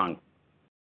strong.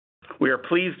 We are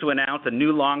pleased to announce a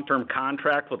new long-term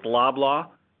contract with Loblaw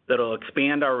that will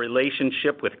expand our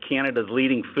relationship with Canada's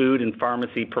leading food and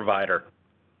pharmacy provider.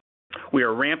 We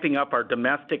are ramping up our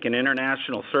domestic and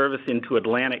international service into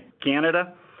Atlantic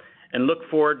Canada and look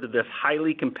forward to this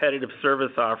highly competitive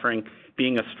service offering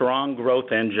being a strong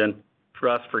growth engine for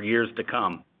us for years to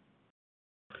come.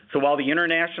 So while the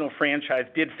international franchise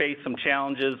did face some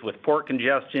challenges with port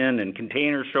congestion and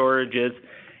container shortages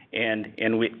and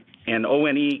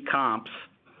O&E comps,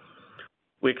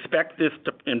 we expect this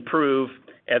to improve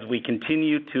as we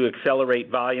continue to accelerate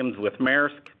volumes with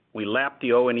Maersk. We lap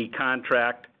the O&E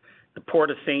contract, the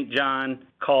Port of St. John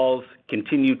calls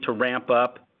continue to ramp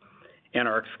up, and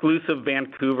our exclusive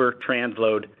Vancouver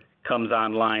transload comes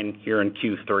online here in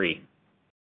Q3.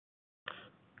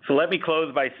 So let me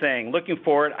close by saying, looking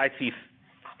forward, I see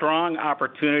strong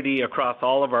opportunity across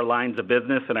all of our lines of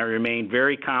business, and I remain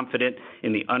very confident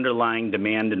in the underlying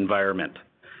demand environment.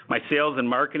 My sales and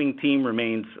marketing team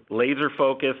remains laser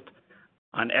focused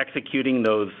on executing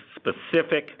those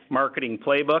specific marketing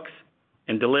playbooks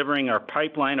and delivering our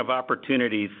pipeline of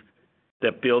opportunities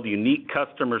that build unique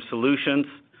customer solutions,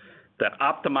 that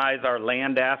optimize our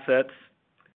land assets,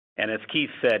 and as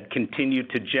Keith said, continue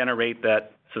to generate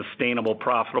that sustainable,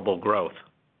 profitable growth.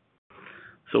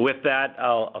 So with that,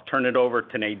 I'll turn it over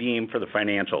to Nadeem for the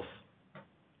financials.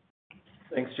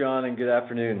 Thanks, John, and good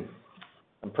afternoon.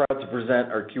 I'm proud to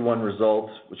present our Q1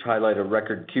 results, which highlight a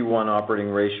record Q1 operating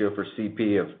ratio for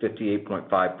CP of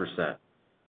 58.5%.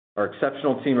 Our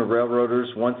exceptional team of railroaders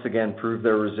once again proved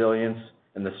their resilience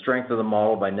and the strength of the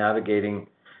model by navigating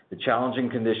the challenging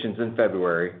conditions in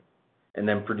February and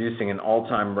then producing an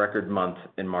all-time record month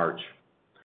in March.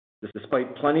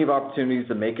 Despite plenty of opportunities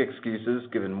to make excuses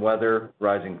given weather,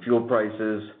 rising fuel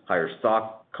prices, higher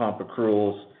stock comp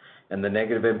accruals, and the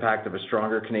negative impact of a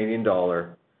stronger Canadian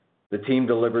dollar, the team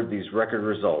delivered these record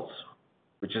results,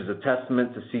 which is a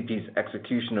testament to CP's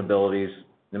execution abilities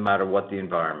no matter what the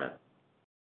environment.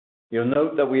 You'll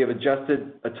note that we have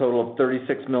adjusted a total of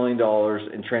 $36 million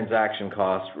in transaction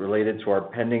costs related to our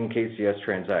pending KCS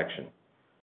transaction,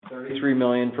 $33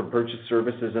 million for purchase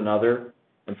services and other,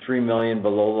 and $3 million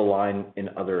below the line in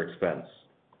other expense.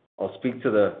 I'll speak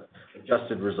to the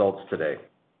adjusted results today.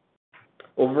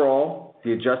 Overall,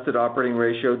 the adjusted operating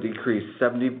ratio decreased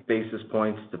 70 basis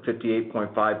points to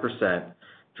 58.5%,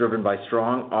 driven by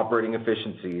strong operating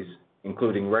efficiencies,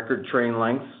 including record train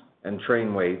lengths and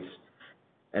train weights,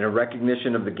 and a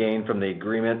recognition of the gain from the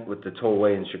agreement with the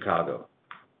tollway in Chicago.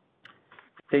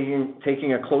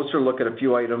 Taking a closer look at a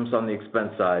few items on the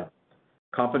expense side,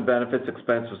 comp and benefits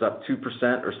expense was up 2%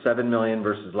 or $7 million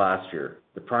versus last year.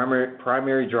 The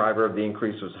primary driver of the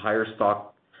increase was higher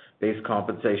stock-based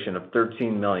compensation of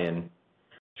 $13 million,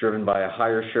 driven by a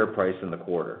higher share price in the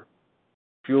quarter.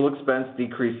 Fuel expense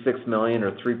decreased $6 million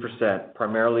or 3%,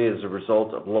 primarily as a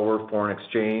result of lower foreign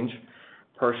exchange,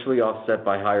 partially offset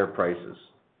by higher prices.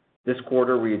 This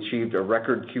quarter, we achieved a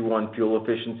record Q1 fuel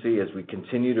efficiency as we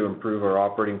continue to improve our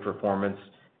operating performance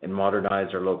and modernize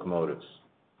our locomotives.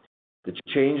 The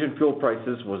change in fuel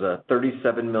prices was a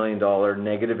 $37 million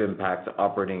negative impact to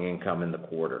operating income in the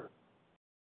quarter.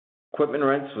 Equipment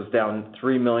rents was down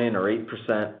 $3 million or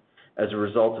 8% as a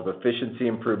result of efficiency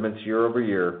improvements year over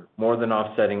year, more than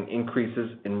offsetting increases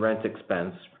in rent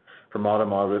expense from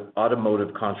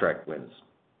automotive contract wins.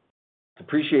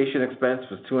 Depreciation expense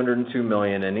was $202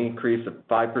 million, an increase of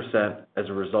 5% as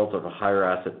a result of a higher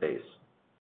asset base.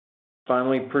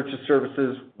 Finally, purchase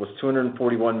services was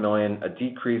 $241 million, a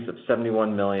decrease of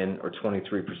 $71 million or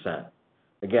 23%.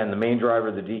 Again, the main driver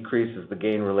of the decrease is the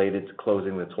gain related to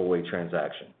closing the tollway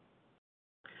transaction.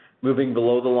 Moving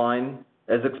below the line,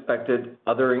 as expected,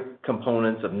 other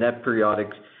components of net periodic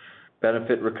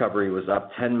benefit recovery was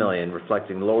up $10 million,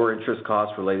 reflecting lower interest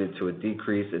costs related to a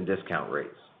decrease in discount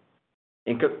rates.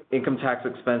 Income tax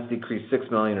expense decreased $6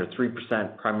 million or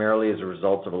 3%, primarily as a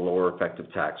result of a lower effective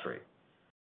tax rate.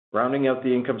 Rounding out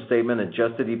the income statement,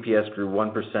 adjusted EPS grew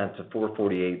 1% to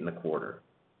 $4.48 in the quarter.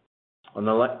 On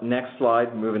the next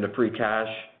slide, moving to free cash,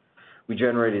 we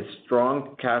generated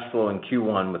strong cash flow in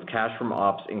Q1 with cash from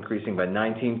ops increasing by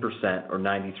 19% or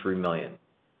 $93 million.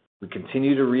 We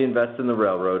continue to reinvest in the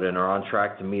railroad and are on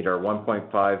track to meet our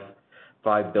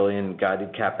 $1.55 billion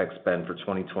guided CapEx spend for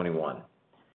 2021.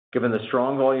 Given the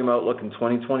strong volume outlook in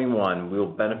 2021, we will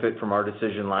benefit from our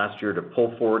decision last year to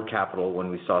pull forward capital when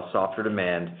we saw softer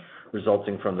demand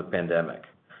resulting from the pandemic.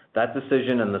 That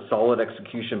decision and the solid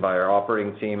execution by our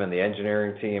operating team and the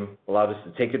engineering team allowed us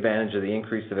to take advantage of the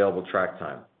increased available track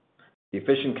time. The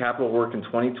efficient capital work in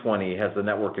 2020 has the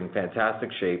network in fantastic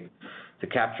shape to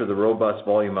capture the robust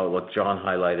volume outlook John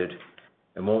highlighted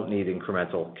and won't need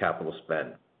incremental capital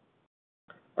spend.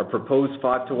 Our proposed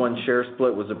 5-to-1 share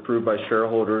split was approved by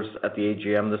shareholders at the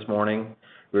AGM this morning.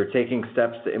 We are taking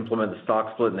steps to implement the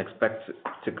stock split and expect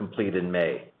to complete in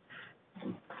May.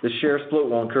 The share split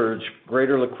will encourage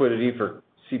greater liquidity for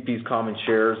CP's common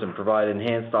shares and provide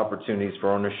enhanced opportunities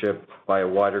for ownership by a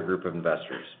wider group of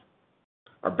investors.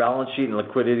 Our balance sheet and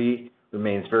liquidity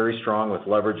remains very strong with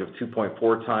leverage of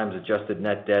 2.4 times adjusted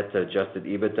net debt to adjusted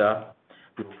EBITDA.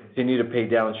 We will continue to pay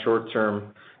down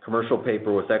short-term commercial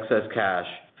paper with excess cash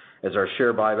as our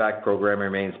share buyback program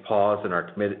remains paused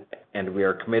and we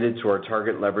are committed to our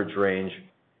target leverage range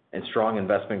and strong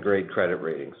investment-grade credit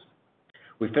ratings.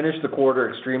 We finished the quarter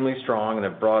extremely strong and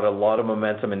have brought a lot of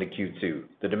momentum into Q2.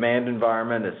 The demand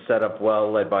environment is set up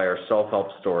well, led by our self-help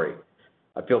story.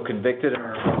 I feel convicted in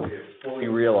our ability to fully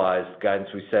realize the guidance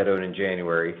we set out in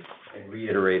January and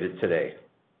reiterated today.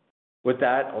 With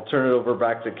that, I'll turn it over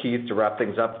back to Keith to wrap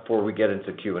things up before we get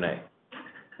into Q&A.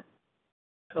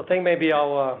 I think maybe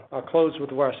I'll close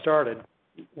with where I started.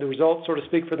 The results sort of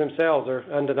speak for themselves. They're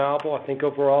undeniable. I think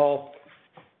overall,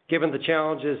 given the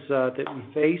challenges that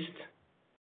we faced,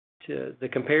 to the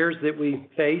compares that we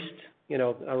faced,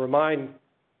 I remind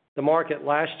the market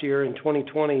last year in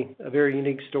 2020, a very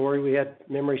unique story. We had,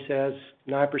 memory says,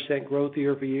 9% growth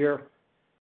year over year.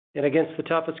 And against the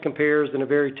toughest compares in a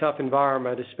very tough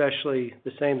environment, especially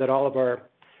the same that all of our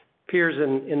peers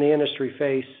in the industry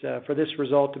face, for this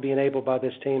result to be enabled by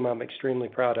this team, I'm extremely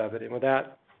proud of it. And with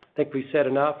that, I think we've said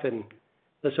enough, and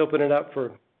let's open it up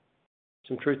for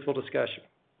some truthful discussion.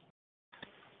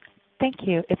 Thank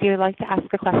you. If you would like to ask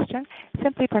a question,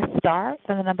 simply press star,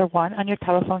 then the number 1 on your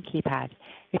telephone keypad.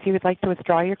 If you would like to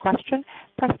withdraw your question,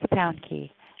 press the pound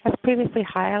key. As previously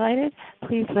highlighted,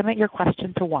 please limit your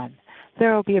question to 1.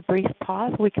 There will be a brief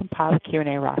pause while we compile the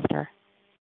Q&A roster.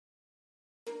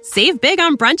 Save big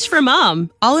on brunch for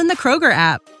mom, all in the Kroger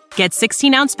app. Get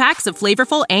 16-ounce packs of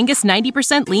flavorful Angus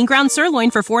 90% lean ground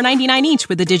sirloin for $4.99 each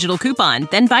with a digital coupon.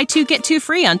 Then buy 2, get 2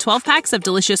 free on 12 packs of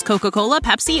delicious Coca-Cola,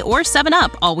 Pepsi, or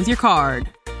 7-Up, all with your card.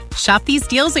 Shop these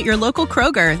deals at your local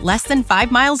Kroger, less than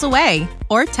 5 miles away.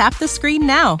 Or tap the screen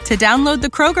now to download the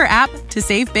Kroger app to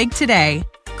save big today.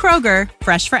 Kroger,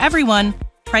 fresh for everyone.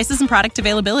 Prices and product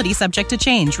availability subject to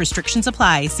change. Restrictions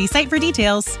apply. See site for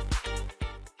details.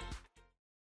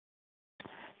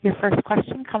 Your first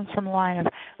question comes from the line of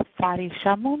Fadi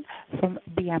Chamoun from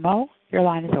BMO. Your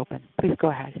line is open. Please go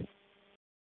ahead.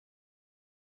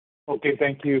 Okay,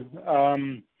 thank you.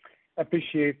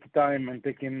 Appreciate the time and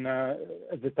taking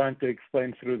the time to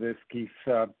explain through this, Keith.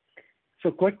 So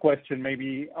quick question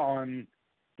maybe on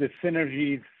the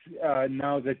synergies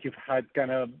now that you've had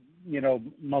kind of,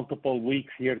 multiple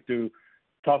weeks here to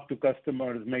talk to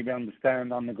customers, maybe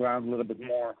understand on the ground a little bit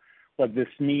more what this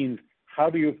means. How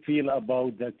do you feel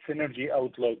about that synergy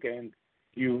outlook, and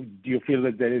do you feel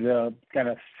that there is a kind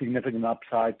of significant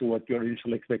upside to what your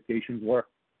initial expectations were?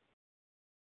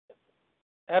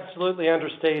 Absolutely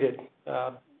understated.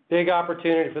 Big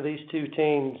opportunity for these two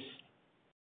teams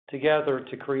together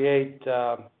to create,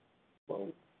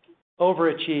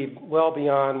 overachieve well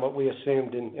beyond what we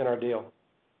assumed in our deal.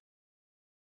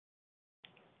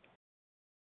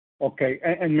 Okay,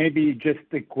 and maybe just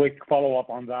a quick follow-up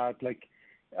on that.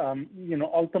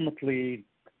 Ultimately,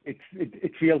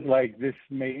 it feels like this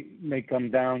may come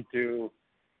down to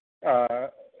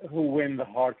who win the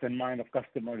hearts and mind of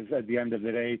customers at the end of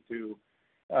the day to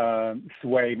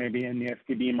sway maybe in the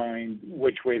STB mind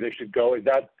which way they should go. Is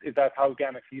that how you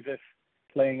kind of see this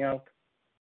playing out?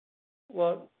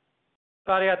 Well,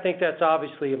 Fadi, I think that's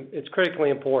obviously it's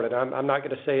critically important. I'm not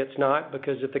going to say it's not,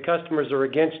 because if the customers are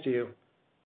against you,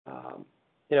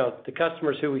 the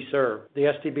customers who we serve, the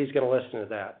STB is going to listen to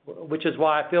that, which is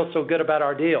why I feel so good about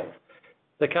our deal.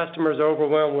 The customers are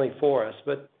overwhelmingly for us.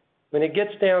 But when it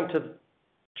gets down to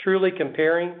truly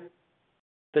comparing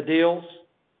the deals,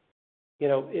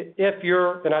 if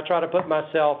you're, and I try to put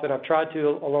myself, and I've tried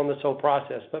to along this whole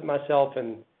process, put myself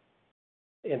in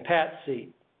Pat's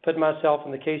seat, put myself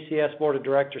in the KCS Board of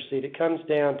Directors seat, it comes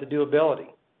down to doability.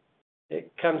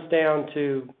 It comes down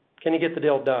to, can you get the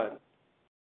deal done?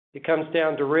 It comes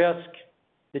down to risk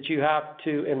that you have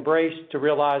to embrace to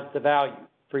realize the value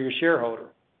for your shareholder.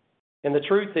 And the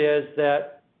truth is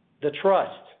that the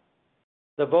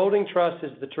voting trust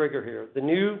is the trigger here. The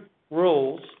new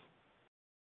rules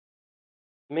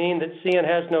mean that CN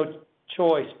has no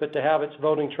choice but to have its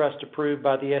voting trust approved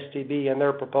by the STB and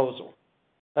their proposal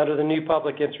under the new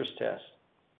public interest test.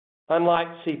 unlike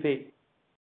CP.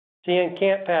 CN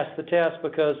can't pass the test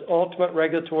because ultimate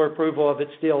regulatory approval of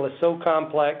its deal is so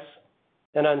complex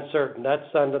and uncertain.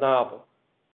 That's undeniable.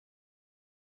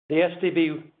 The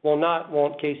STB will not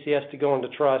want KCS to go into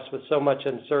trust with so much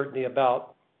uncertainty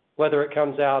about whether it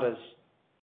comes out as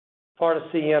part of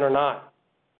CN or not.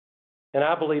 And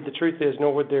I believe the truth is,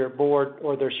 nor would their board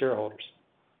or their shareholders.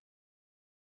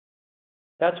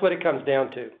 That's what it comes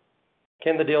down to.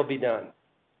 Can the deal be done?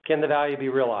 Can the value be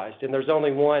realized? And there's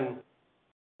only one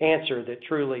answer that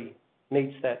truly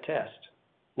meets that test.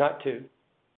 Not two,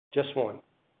 just one.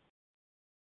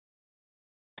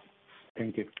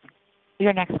 Thank you.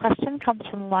 Your next question comes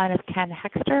from the line of Ken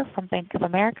Hoexter from Bank of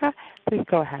America. Please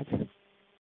go ahead.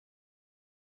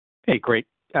 Hey, great.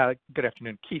 Good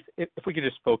afternoon. Keith, if we could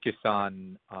just focus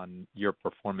on your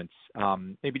performance,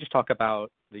 maybe just talk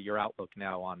about your outlook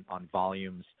now on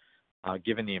volumes,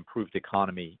 given the improved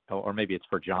economy, or maybe it's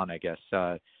for John, I guess.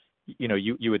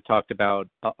 You had talked about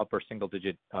upper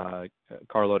single-digit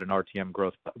carload and RTM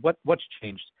growth. What's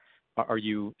changed? Are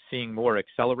you seeing more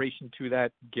acceleration to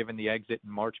that given the exit in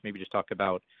March? Maybe just talk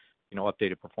about,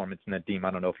 updated performance. And then, Dean,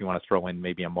 I don't know if you want to throw in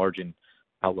maybe a margin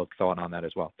outlook thought on that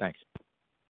as well. Thanks.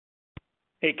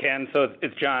 Hey, Ken. So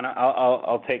it's John.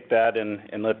 I'll take that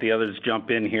and let the others jump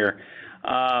in here.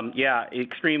 Yeah,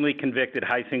 extremely convicted,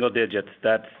 high single digits.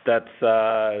 That's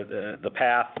the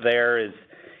path there is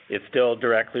still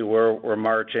directly where we're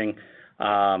marching.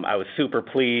 I was super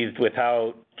pleased with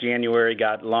how January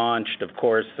got launched. Of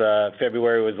course,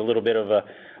 February was a little bit of a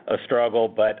struggle,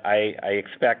 but I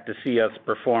expect to see us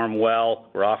perform well.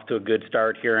 We're off to a good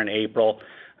start here in April.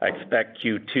 I expect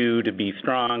Q2 to be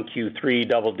strong, Q3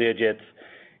 double digits,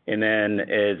 and then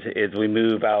as we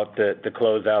move out to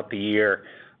close out the year,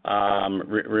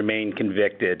 remain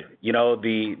convicted.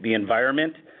 The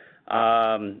environment,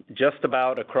 just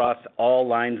about across all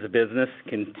lines of business,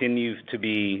 continues to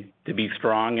be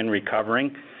strong and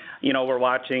recovering. We're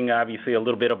watching obviously a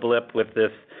little bit of blip with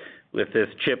this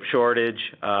chip shortage,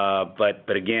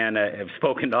 but again, I've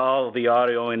spoken to all of the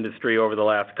auto industry over the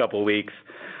last couple of weeks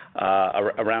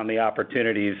around the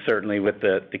opportunities, certainly with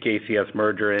the KCS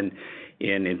merger, and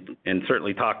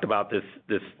certainly talked about this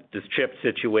chip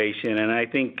situation. And I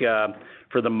think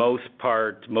for the most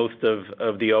part, most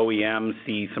of the OEMs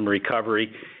see some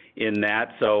recovery in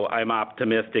that, so I'm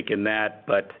optimistic in that.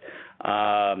 But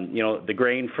the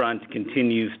grain front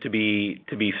continues to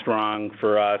be strong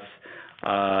for us.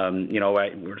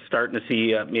 We're starting to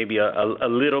see maybe a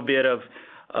little bit of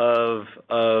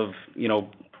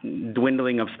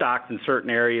dwindling of stocks in certain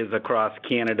areas across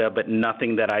Canada, but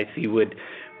nothing that I see would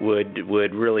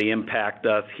really impact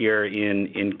us here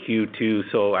in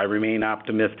Q2. So I remain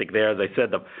optimistic there. As I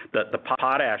said, the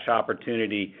potash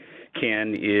opportunity,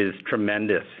 Ken, is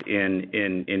tremendous in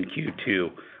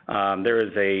Q2. There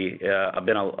is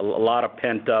been a lot of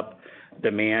pent-up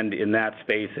demand in that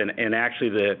space, and actually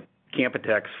the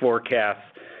Canpotex forecasts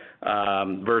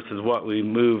versus what we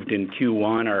moved in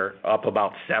Q1 are up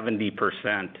about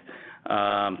 70%.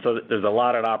 So there's a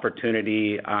lot of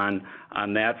opportunity on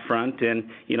that front, and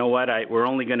you know what? We're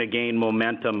only going to gain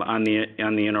momentum on the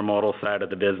intermodal side of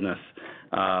the business.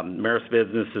 Maersk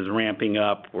business is ramping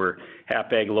up.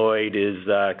 Hapag-Lloyd is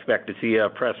expect to see a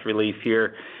press release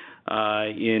here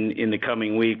in the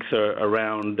coming weeks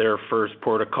around their first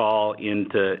port of call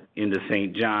into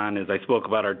St. John. As I spoke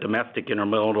about, our domestic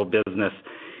intermodal business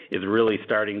is really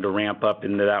starting to ramp up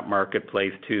into that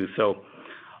marketplace too. So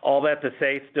all that to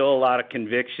say, still a lot of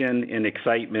conviction and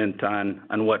excitement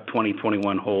on what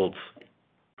 2021 holds.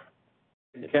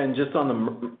 Ken, just on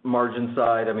the margin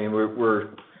side, I mean, we're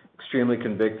extremely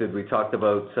convicted. We talked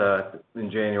about in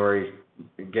January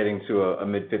getting to a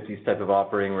mid-50s type of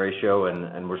operating ratio,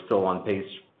 and we're still on pace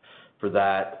for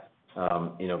that,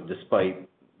 despite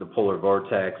the polar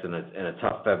vortex and a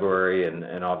tough February,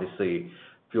 and obviously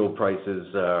fuel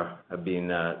prices have been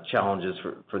challenges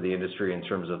for the industry in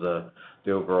terms of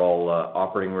the overall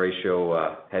operating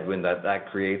ratio headwind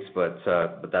that creates, but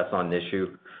that's not an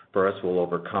issue for us. We'll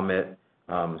overcome it.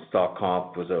 Stock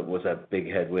comp was a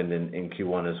big headwind in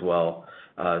Q1 as well.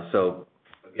 So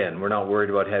again, we're not worried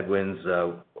about headwinds.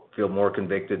 Feel more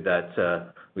convicted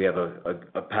that we have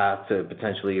a path to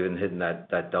potentially even hitting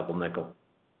that double nickel.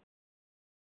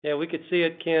 Yeah, we could see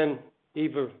it, Ken,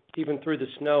 even through the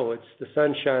snow. It's the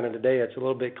sunshine, and today it's a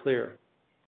little bit clearer.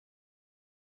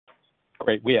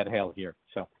 Great. We had hail here,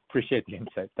 so appreciate the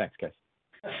insight. Thanks, guys.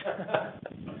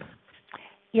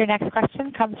 Your next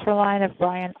question comes from the line of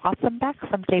Brian Ossenbeck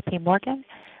from J.P. Morgan.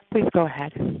 Please go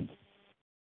ahead.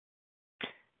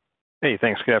 Hey,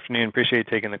 thanks. Good afternoon. Appreciate you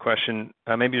taking the question.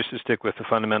 Maybe just to stick with the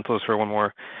fundamentals for one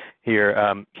more here.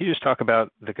 Can you just talk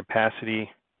about the capacity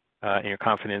and your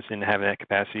confidence in having that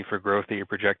capacity for growth that you're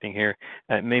projecting here?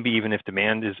 Maybe even if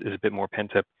demand is a bit more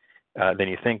pent up than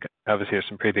you think. Obviously, there's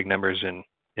some pretty big numbers in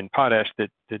potash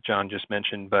that John just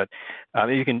mentioned, but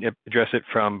maybe you can address it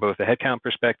from both a headcount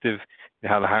perspective,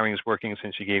 how the hiring is working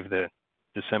since you gave the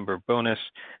December bonus,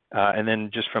 and then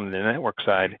just from the network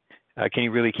side, can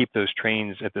you really keep those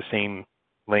trains at the same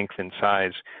length and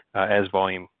size as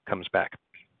volume comes back?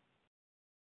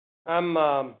 I'm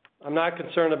not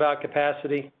concerned about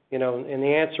capacity, and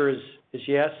the answer is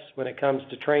yes when it comes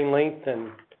to train length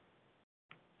and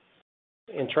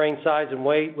train size and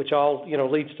weight, which all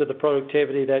leads to the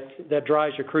productivity that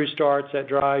drives your crew starts, that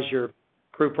drives your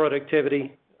crew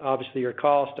productivity, obviously your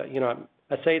cost.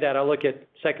 I say that I look at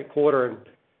second quarter and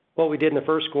what we did in the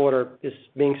first quarter is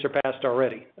being surpassed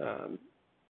already.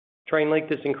 Train length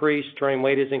has increased, train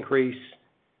weight has increased,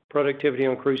 productivity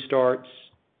on crew starts,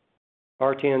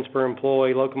 RTNs per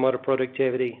employee, locomotive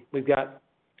productivity. We've got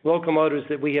locomotives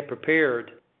that we have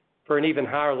prepared for an even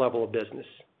higher level of business.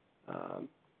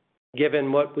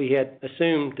 Given what we had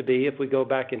assumed to be, if we go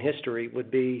back in history, would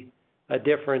be a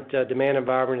different demand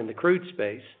environment in the crude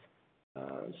space.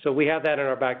 So we have that in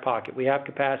our back pocket. We have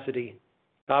capacity.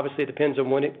 Obviously, it depends on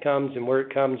when it comes and where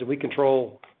it comes, and we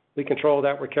control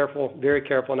that. We're careful, very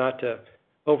careful not to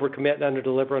overcommit and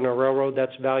underdeliver on our railroad.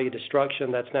 That's value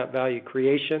destruction. That's not value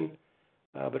creation.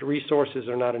 But resources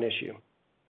are not an issue.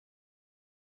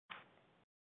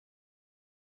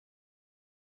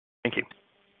 Thank you.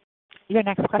 Your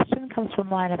next question comes from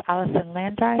the line of Allison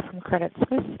Landry from Credit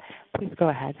Suisse. Please go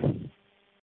ahead.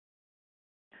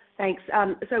 Thanks.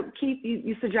 So Keith,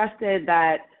 you suggested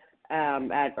that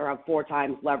at around 4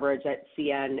 times leverage that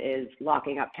CN is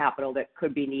locking up capital that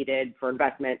could be needed for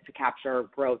investment to capture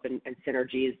growth and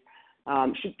synergies.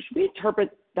 Should we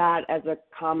interpret that as a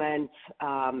comment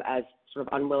as sort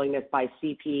of unwillingness by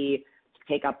CP to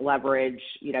take up leverage,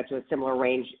 to a similar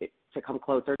range to come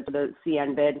closer to the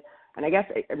CN bid? And I guess,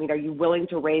 are you willing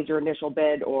to raise your initial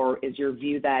bid, or is your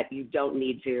view that you don't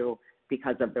need to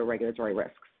because of the regulatory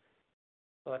risks?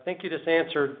 Well, I think you just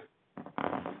answered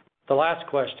the last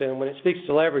question. When it speaks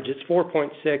to leverage, it's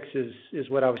 4.6 is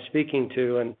what I was speaking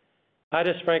to, and I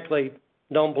just frankly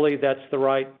don't believe that's the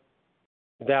right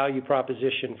value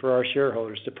proposition for our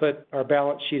shareholders, to put our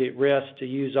balance sheet at risk, to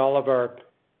use all of our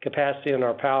capacity and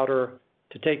our powder,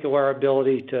 to take away our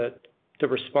ability to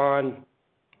respond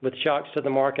with shocks to the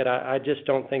market. I just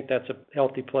don't think that's a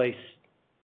healthy place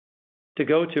to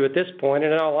go to at this point.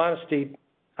 And in all honesty,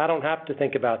 I don't have to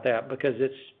think about that because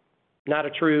it's not a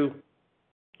true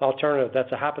alternative.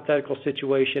 That's a hypothetical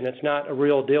situation. It's not a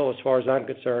real deal as far as I'm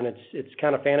concerned. It's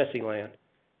kind of fantasy land.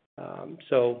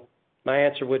 So my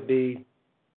answer would be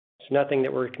it's nothing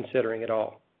that we're considering at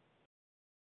all.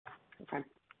 Okay.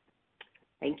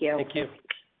 Thank you. Thank you.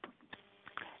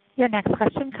 Your next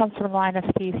question comes from the line of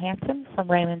Steve Hansen from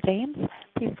Raymond James.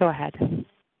 Please go ahead.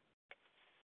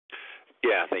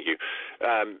 Yeah, thank you.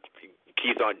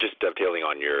 Keith, just dovetailing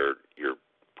on your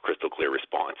crystal clear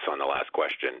response on the last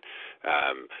question,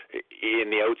 in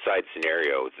the outside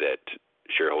scenario that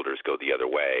shareholders go the other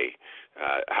way,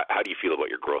 how do you feel about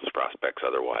your growth prospects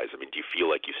otherwise? Do you feel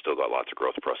like you've still got lots of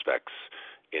growth prospects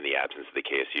in the absence of the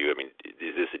KSU?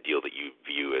 Is this a deal that you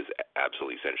view as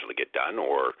absolutely essential to get done,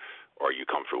 or are you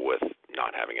comfortable with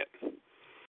not having it?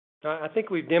 I think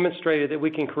we've demonstrated that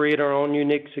we can create our own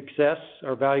unique success,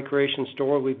 our value creation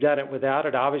story. We've done it without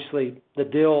it. Obviously,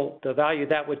 the value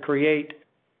that would create,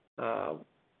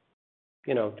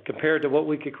 compared to what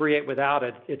we could create without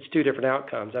it, it's 2 different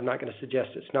outcomes. I'm not going to suggest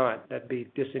it's not. That'd be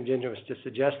disingenuous to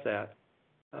suggest that.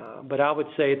 But I would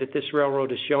say that this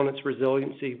railroad has shown its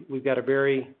resiliency. We've got a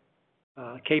very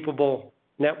capable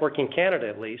network in Canada,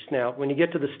 at least. Now, when you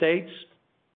get to the States,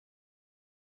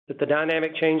 that the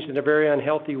dynamic changed in a very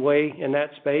unhealthy way in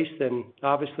that space, then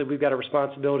obviously we've got a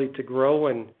responsibility to grow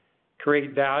and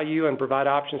create value and provide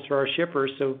options for our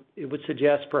shippers. So it would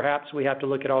suggest perhaps we have to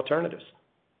look at alternatives.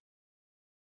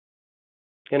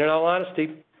 And in all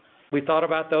honesty, we thought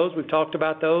about those. We've talked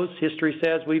about those. History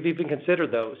says we've even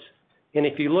considered those. And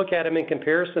if you look at them in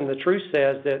comparison, the truth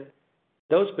says that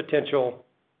those potential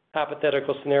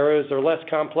hypothetical scenarios are less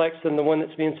complex than the one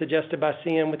that's being suggested by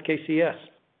CN with KCS.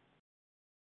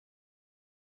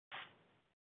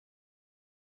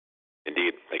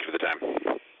 Indeed. Thank you for the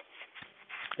time.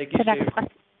 Thank you, Steve.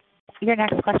 Your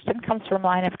next question comes from the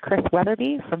line of Chris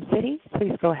Wetherbee from Citi.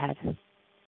 Please go ahead.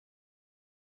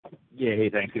 Yeah, hey,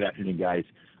 thanks. Good afternoon, guys.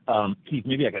 Keith,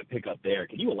 maybe I got to pick up there.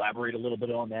 Can you elaborate a little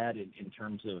bit on that in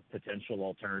terms of potential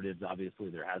alternatives? Obviously,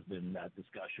 there has been that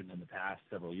discussion in the past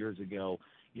several years ago.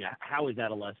 How is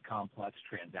that a less complex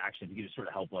transaction? If you could just sort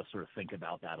of help us sort of think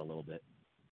about that a little bit.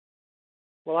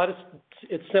 Well,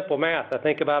 it's simple math. I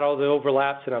think about all the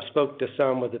overlaps, and I've spoke to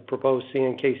some with the proposed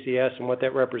CNKCS and what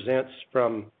that represents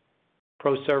from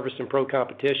pro-service and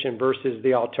pro-competition versus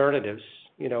the alternatives.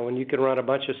 And you can run a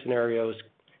bunch of scenarios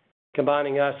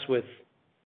combining us with,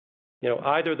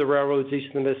 either the railroads east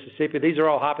of the Mississippi. These are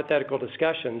all hypothetical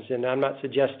discussions, and I'm not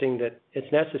suggesting that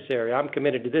it's necessary. I'm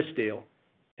committed to this deal.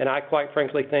 And I quite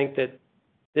frankly think that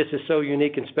this is so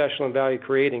unique and special and value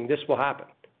creating. This will happen.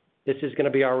 This is going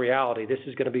to be our reality. This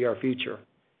is going to be our future.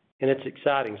 And it's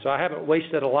exciting. So I haven't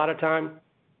wasted a lot of time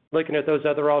looking at those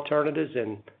other alternatives,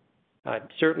 and I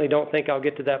certainly don't think I'll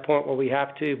get to that point where we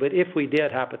have to. But if we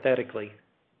did, hypothetically,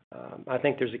 I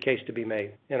think there's a case to be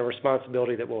made and a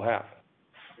responsibility that we'll have.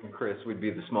 And Chris, we'd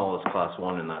be the smallest Class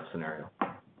 1 in that scenario.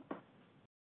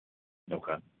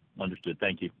 Okay. Understood.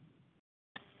 Thank you.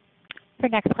 Your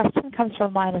next question comes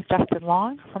from the line of Justin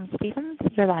Long from Stephens.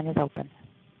 Your line is open.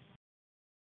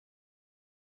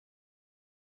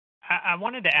 I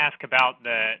wanted to ask about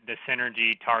the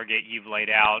synergy target you've laid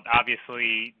out.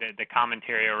 Obviously, the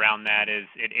commentary around that is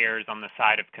it errs on the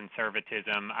side of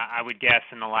conservatism. I would guess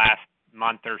in the last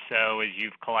month or so, as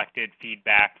you've collected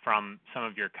feedback from some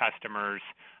of your customers,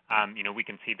 we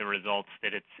can see the results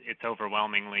that it's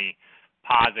overwhelmingly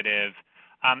positive.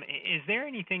 Is there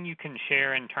anything you can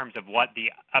share in terms of what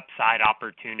the upside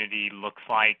opportunity looks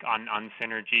like on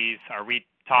synergies? Are we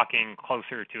talking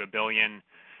closer to $1 billion?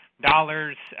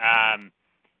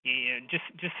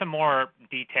 Just some more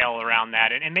detail around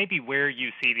that, and maybe where you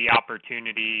see the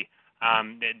opportunity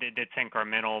that's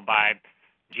incremental by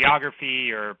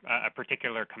geography or a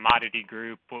particular commodity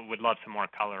group. Would love some more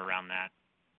color around that.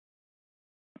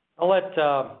 I'll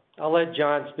let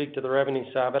John speak to the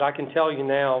revenue side, but I can tell you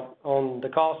now on the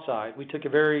cost side, we took a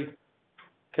very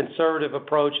conservative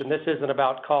approach, and this isn't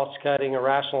about cost cutting or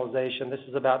rationalization. This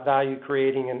is about value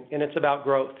creating, and it's about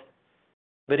growth.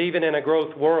 But even in a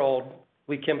growth world,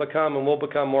 we can become and will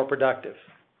become more productive.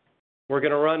 We're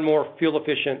going to run more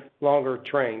fuel-efficient, longer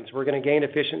trains. We're going to gain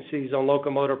efficiencies on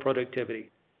locomotive productivity.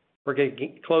 We're going to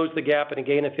close the gap and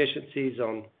gain efficiencies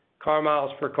on car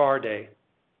miles per car day.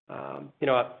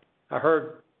 I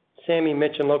heard Sammy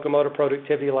mention locomotive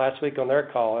productivity last week on their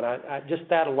call, and I just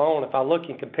that alone, if I look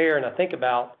and compare and I think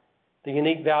about the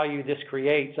unique value this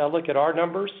creates, I look at our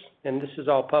numbers, and this is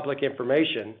all public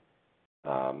information.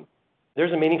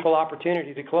 There's a meaningful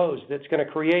opportunity to close that's going to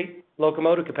create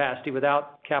locomotive capacity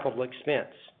without capital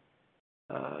expense.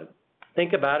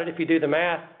 Think about it. If you do the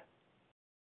math,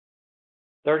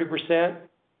 30%,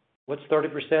 what's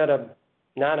 30% of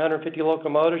 950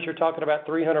 locomotives? You're talking about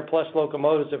 300 plus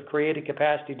locomotives of created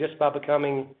capacity just by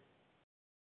becoming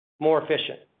more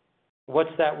efficient.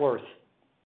 What's that worth?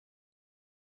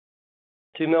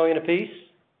 $2 million apiece?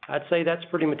 I'd say that's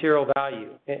pretty material value.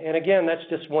 And again, that's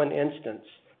just one instance.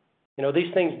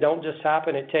 These things don't just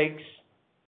happen. It takes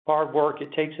hard work.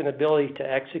 It takes an ability to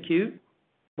execute,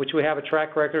 which we have a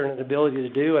track record and an ability to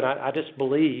do. And I just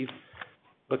believe,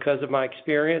 because of my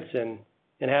experience and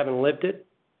having lived it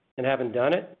and having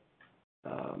done it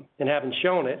and having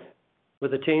shown it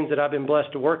with the teams that I've been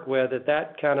blessed to work with,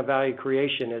 that kind of value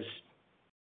creation is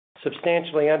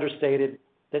substantially understated.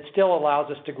 That still allows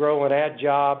us to grow and add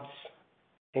jobs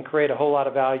and create a whole lot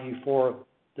of value for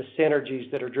the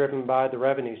synergies that are driven by the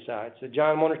revenue side. So,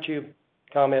 John, why don't you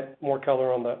comment more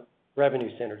color on the revenue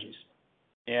synergies?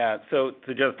 Yeah, so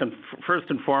Justin, first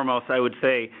and foremost, I would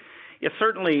say,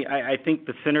 certainly I think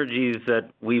the synergies that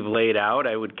we've laid out,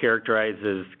 I would characterize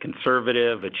as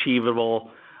conservative,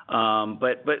 achievable.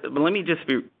 But let me just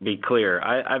be clear.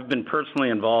 I've been personally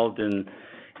involved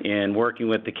in working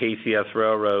with the KCS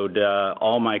Railroad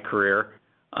all my career.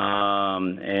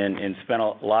 And spent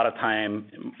a lot of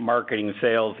time marketing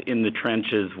sales in the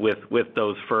trenches with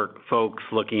those folks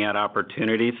looking at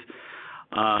opportunities.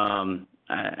 I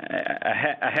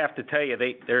have to tell you,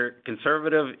 they're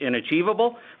conservative and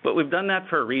achievable, but we've done that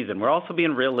for a reason. We're also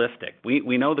being realistic.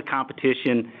 We know the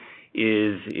competition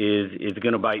is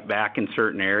going to bite back in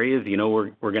certain areas.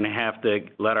 We're going to have to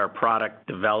let our product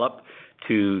develop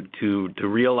to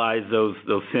realize those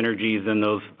synergies and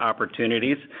those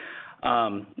opportunities.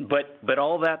 But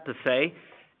all that to say,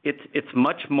 it's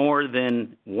much more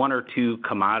than one or two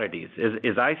commodities.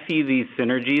 As I see these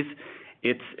synergies,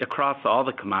 it's across all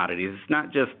the commodities. It's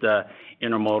not just the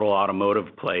intermodal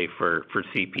automotive play for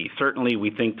CP. Certainly,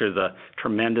 we think there's a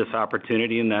tremendous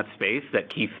opportunity in that space that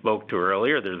Keith spoke to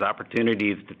earlier. There's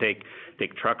opportunities to take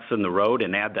trucks on the road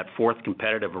and add that fourth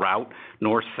competitive route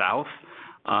north-south.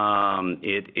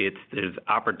 There's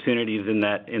opportunities in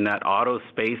that auto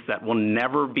space that will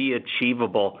never be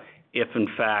achievable if, in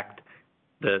fact,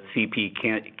 the CP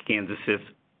Kansas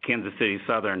City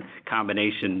Southern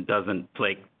combination doesn't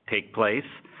take place.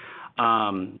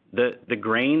 The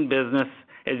grain business,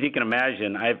 as you can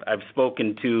imagine, I've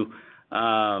spoken to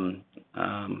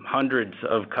hundreds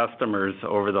of customers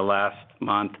over the last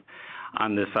month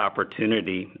on this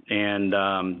opportunity, and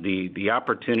the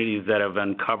opportunities that have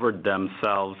uncovered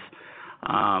themselves.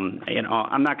 I'm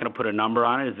not going to put a number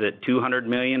on it. Is it 200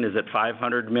 million? Is it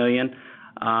 500 million?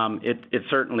 It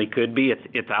certainly could be.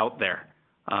 It's out there.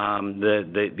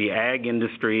 The ag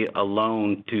industry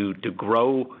alone to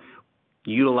grow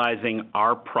utilizing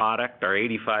our product, our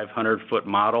 8,500-foot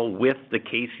model with the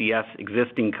KCS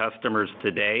existing customers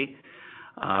today,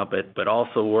 but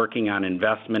also working on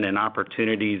investment and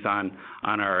opportunities on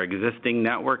our existing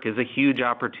network is a huge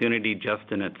opportunity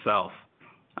just in itself.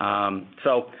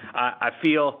 So I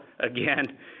feel,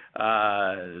 again,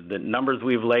 the numbers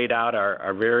we've laid out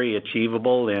are very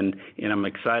achievable, and I'm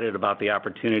excited about the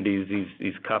opportunities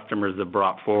these customers have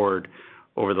brought forward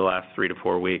over the last 3 to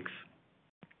 4 weeks.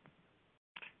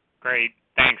 Great.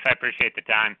 Thanks. I appreciate the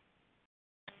time.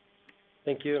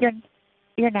 Thank you.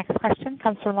 Your next question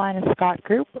comes from the line of Scott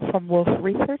Group from Wolfe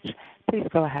Research. Please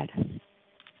go ahead.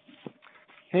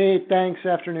 Hey, thanks.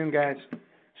 Afternoon, guys.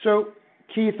 So,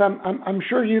 Keith, I'm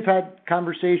sure you've had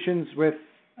conversations with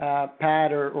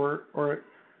Pat or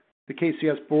the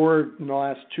KCS board in the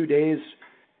last 2 days.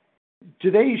 Do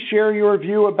they share your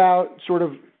view about sort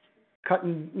of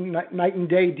cutting night and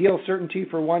day deal certainty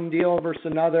for one deal versus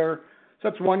another? So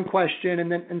that's one question.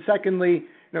 And secondly,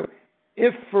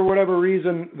 if for whatever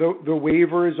reason the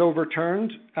waiver is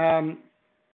overturned,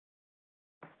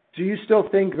 do you still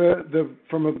think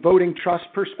from a voting trust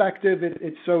perspective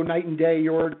it's so night and day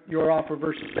your offer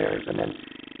versus theirs? And then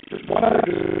just one other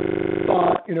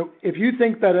thought, if you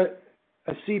think that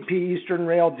a CP Eastern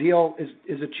Rail deal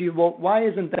is achievable, why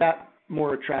isn't that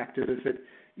more attractive if it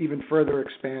even further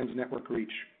expands network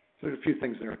reach? So there's a few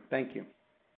things there. Thank you.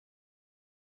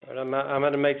 All right, I'm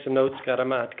going to make some notes, Scott. I'm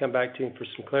going to have to come back to you for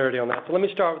some clarity on that. So let me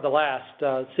start with the last.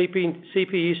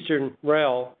 CP Eastern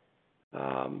Rail,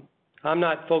 I'm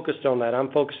not focused on that.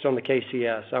 I'm focused on the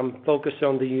KCS. I'm focused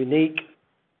on the unique,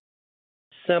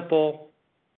 simple,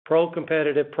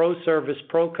 pro-competitive, pro-service,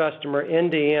 pro-customer,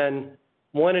 end-to-end,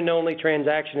 one and only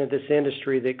transaction in this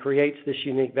industry that creates this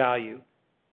unique value.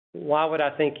 Why would I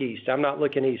think east? I'm not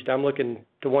looking east. I'm looking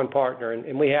to one partner,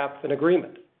 and we have an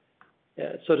agreement.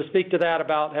 So to speak to that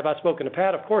about have I spoken to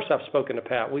Pat? Of course I've spoken to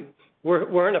Pat.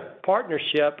 We're in a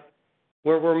partnership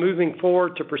where we're moving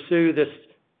forward to pursue this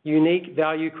unique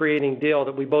value-creating deal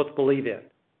that we both believe in.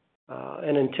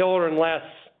 And until or unless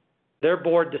their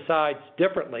board decides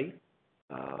differently,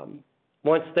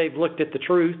 once they've looked at the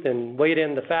truth and weighed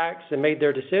in the facts and made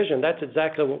their decision, that's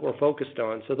exactly what we're focused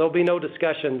on. So there'll be no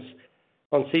discussions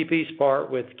on CP's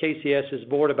part with KCS's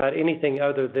board about anything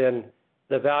other than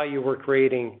the value we're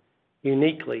creating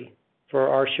uniquely for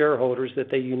our shareholders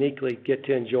that they uniquely get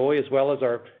to enjoy, as well as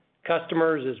our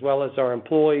customers, as well as our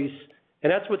employees.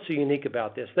 And that's what's so unique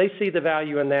about this. They see the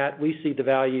value in that. We see the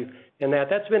value in that.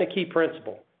 That's been a key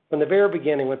principle. From the very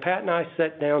beginning, when Pat and I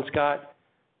sat down, Scott,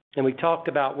 and we talked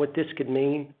about what this could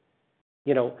mean,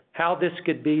 how this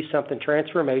could be something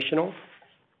transformational,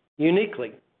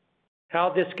 uniquely, how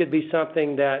this could be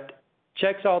something that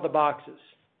checks all the boxes.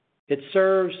 It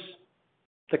serves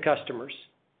the customers.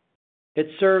 It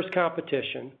serves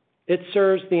competition. It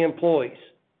serves the employees.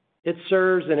 It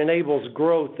serves and enables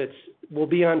growth that will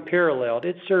be unparalleled.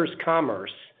 It serves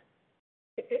commerce,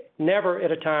 never at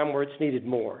a time where it's needed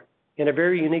more, in a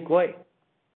very unique way.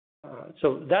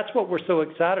 So that's what we're so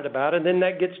excited about. And then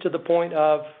that gets to the point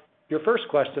of your first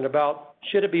question about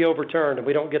should it be overturned and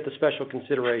we don't get the special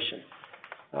consideration.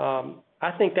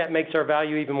 I think that makes our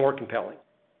value even more compelling,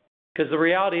 because the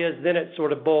reality is then it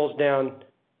sort of boils down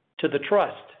to the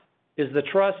trust. Is the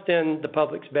trust in the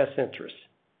public's best interest?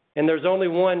 And there's only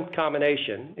one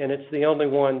combination, and it's the only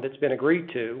one that's been agreed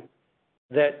to,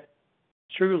 that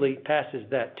truly passes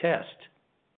that test.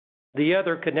 The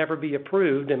other could never be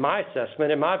approved, in my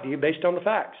assessment, in my view, based on the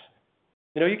facts.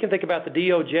 You can think about the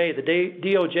DOJ. The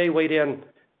DOJ weighed in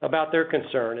about their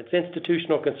concern. It's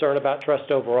institutional concern about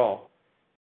trust overall.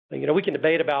 We can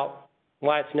debate about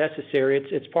why it's necessary.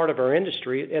 It's part of our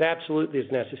industry. It absolutely is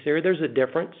necessary. There's a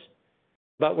difference.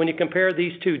 But when you compare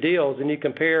these two deals and you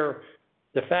compare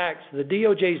the facts, the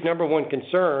DOJ's number one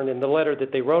concern in the letter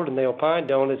that they wrote and they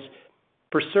opined on is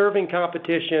preserving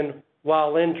competition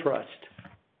while in trust.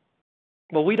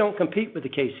 Well, we don't compete with the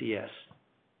KCS.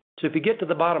 So if you get to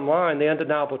the bottom line, the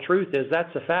undeniable truth is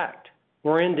that's a fact.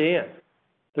 We're end to end.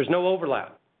 There's no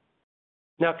overlap.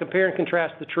 Now compare and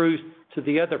contrast the truth to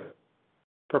the other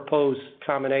proposed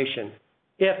combination.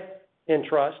 If in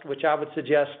trust, which I would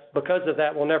suggest because of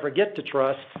that we'll never get to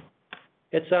trust,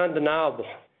 it's undeniable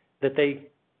that they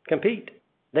compete.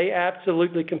 They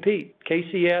absolutely compete.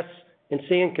 KCS and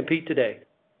CN compete today.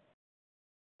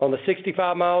 On the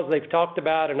 65 miles they've talked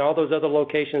about and all those other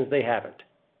locations, they haven't.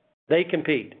 They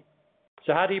compete.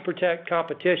 So how do you protect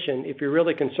competition if you're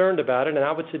really concerned about it? And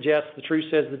I would suggest the truth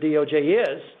says the DOJ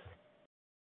is,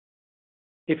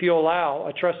 if you allow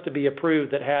a trust to be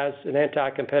approved that has an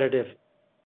anti-competitive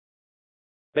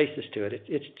basis to it.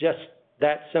 It's just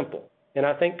that simple. And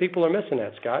I think people are missing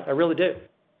that, Scott. I really do.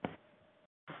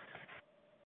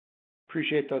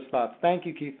 Appreciate those thoughts. Thank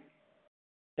you, Keith.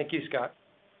 Thank you, Scott.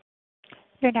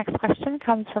 Your next question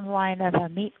comes from the line of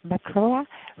Amit Mehrotra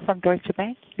from Deutsche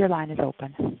Bank. Your line is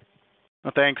open.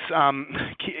 Well, thanks.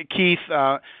 Keith,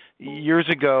 years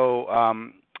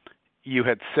ago, you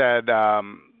had said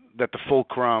that the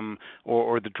fulcrum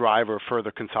or the driver of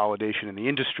further consolidation in the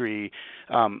industry,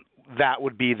 that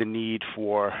would be the need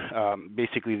for,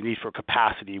 basically the need for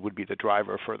capacity would be the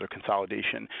driver of further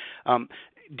consolidation.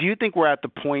 Do you think we're at the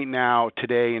point now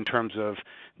today in terms of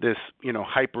this,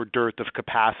 hyper dearth of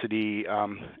capacity,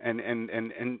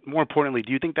 and more importantly,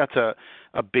 do you think that's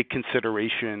a big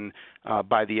consideration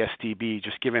by the STB,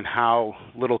 just given how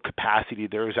little capacity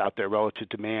there is out there relative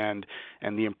to demand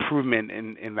and the improvement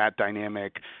in that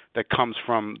dynamic that comes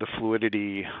from the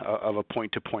fluidity of a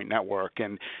point-to-point network?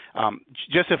 And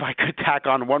just if I could tack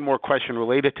on one more question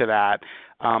related to that,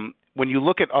 when you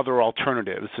look at other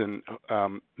alternatives, and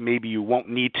maybe you won't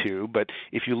need to, but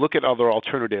if you look at other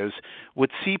alternatives,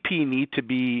 would CP need to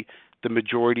be the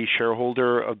majority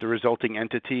shareholder of the resulting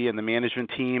entity and the management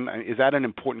team? Is that an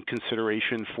important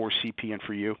consideration for CP and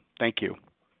for you? Thank you.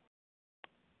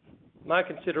 My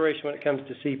consideration when it comes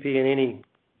to CP and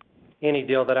any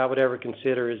deal that I would ever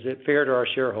consider, is it fair to our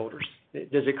shareholders?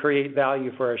 Does it create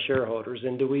value for our shareholders?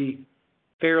 And do we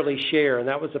fairly share? And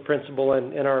that was the principle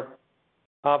in our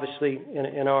obviously,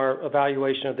 in our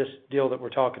evaluation of this deal that we're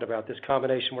talking about, this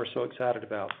combination we're so excited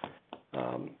about.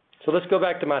 So let's go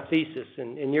back to my thesis.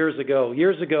 And years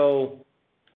ago,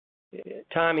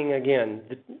 timing again,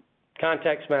 the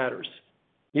context matters.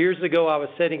 Years ago, I was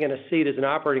sitting in a seat as an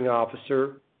operating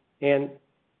officer and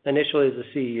initially as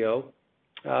a CEO,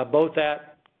 both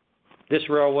at this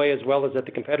railway as well as at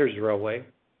the competitor's railway.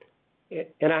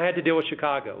 And I had to deal with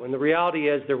Chicago. And the reality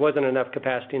is there wasn't enough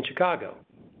capacity in Chicago.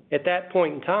 At that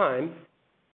point in time,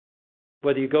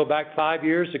 whether you go back 5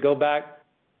 years or go back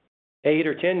 8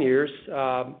 or 10 years,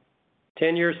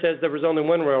 10 years says there was only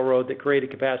one railroad that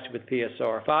created capacity with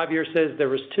PSR. 5 years says there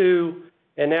was two,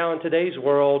 and now in today's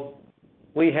world,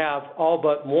 we have all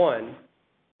but one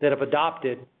that have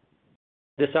adopted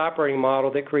this operating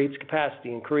model that creates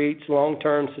capacity and creates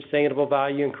long-term sustainable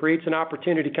value and creates an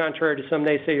opportunity, contrary to some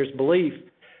naysayers' belief,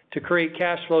 to create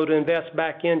cash flow to invest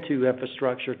back into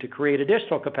infrastructure, to create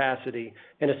additional capacity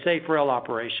in a safe rail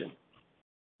operation.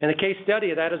 And a case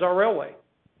study of that is our railway.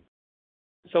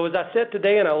 So as I sit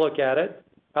today and I look at it,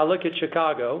 I look at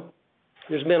Chicago.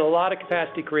 There's been a lot of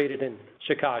capacity created in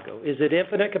Chicago. Is it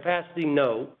infinite capacity?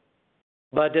 No.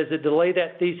 But does it delay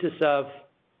that thesis of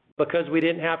because we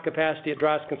didn't have capacity, it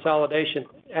drives consolidation?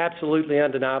 Absolutely,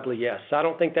 undeniably, yes. I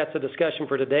don't think that's a discussion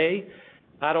for today.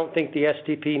 I don't think the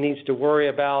STP needs to worry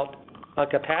about a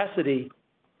capacity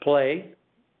play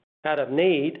out of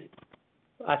need.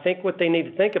 I think what they need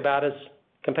to think about is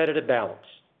competitive balance.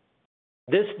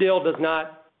 This deal does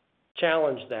not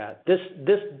challenge that. This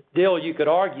deal, you could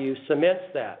argue, cements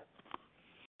that.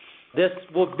 This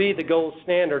will be the gold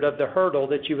standard of the hurdle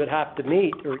that you would have to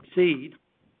meet or exceed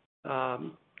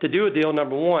to do a deal,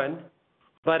 number one,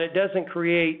 but it doesn't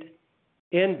create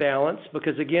imbalance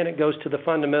because, again, it goes to the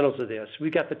fundamentals of this.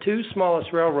 We've got the two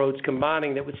smallest railroads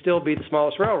combining that would still be the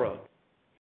smallest railroad.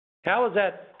 How is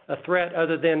that a threat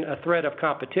other than a threat of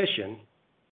competition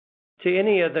to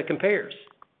any of the compares?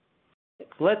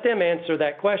 Let them answer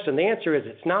that question. The answer is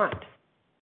it's not.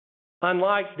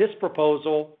 Unlike this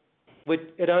proposal,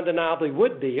 it undeniably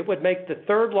would be. It would make the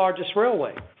third largest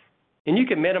railway. And you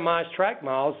can minimize track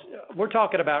miles. We're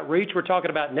talking about reach. We're talking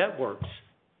about networks.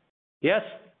 Yes,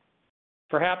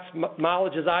 perhaps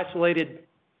mileage is isolated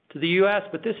to the U.S.,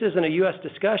 but this isn't a U.S.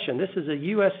 discussion. This is a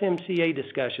USMCA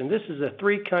discussion. This is a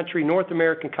three-country North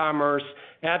American commerce,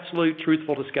 absolute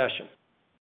truthful discussion.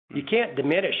 You can't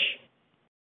diminish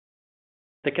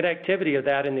the connectivity of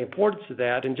that and the importance of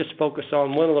that and just focus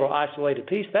on one little isolated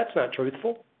piece. That's not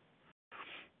truthful.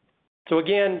 So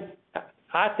again,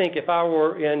 I think if I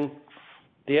were in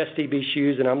the STB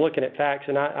shoes and I'm looking at facts,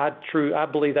 and I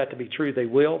believe that to be true, they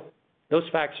will, those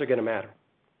facts are going to matter.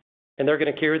 And they're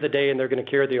going to carry the day and they're going to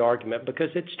carry the argument because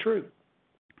it's true.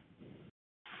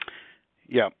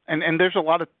 Yeah, and there's a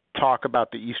lot of talk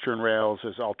about the Eastern rails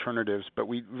as alternatives, but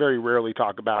we very rarely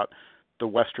talk about the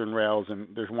Western rails, and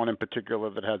there's one in particular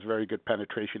that has very good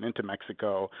penetration into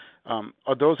Mexico.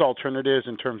 Are those alternatives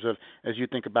in terms of, as you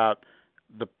think about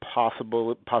the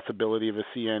possibility of a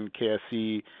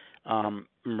CN-KSC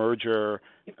merger,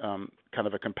 kind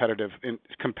of a competitive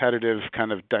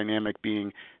kind of dynamic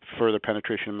being further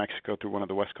penetration in Mexico through one of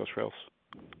the West Coast rails?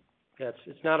 Yes,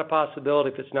 it's not a possibility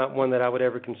if it's not one that I would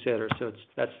ever consider. So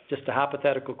that's just a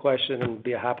hypothetical question and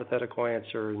be a hypothetical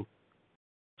answer, and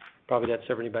probably not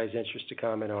serve anybody's interest to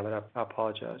comment on it. I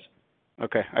apologize.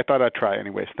 Okay, I thought I'd try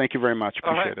anyways. Thank you very much.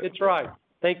 Appreciate it. It's right.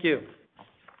 Thank you.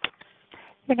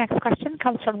 Your next question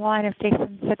comes from the line of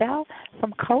Jason Seidl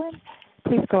from Cowen.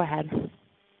 Please go ahead.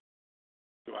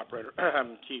 Operator,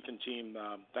 Keith and team,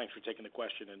 thanks for taking the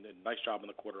question, and nice job on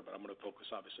the quarter, but I'm going to focus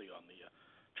obviously on the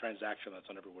transaction that's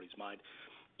on everybody's mind.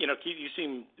 You know, Keith, you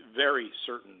seem very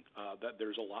certain that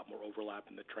there's a lot more overlap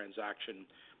in the transaction,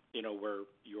 you know, where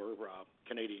your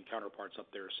Canadian counterparts up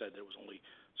there said there was only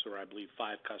sort of, I believe,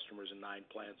 5 customers and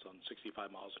 9 plants on 65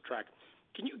 miles of track.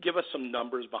 Can you give us some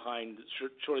numbers behind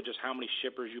sort of just how many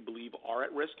shippers you believe are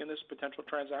at risk in this potential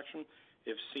transaction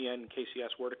if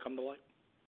CN-KCS were to come to light?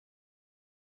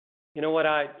 You know what,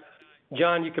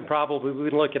 John, you can probably,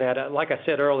 we've been looking at it. Like I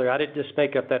said earlier, I didn't just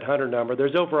make up that 100 number.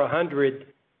 There's over 100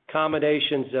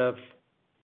 combinations of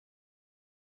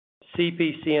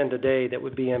CPCN today that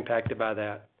would be impacted by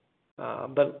that.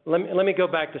 But let me go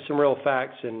back to some real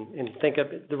facts and think of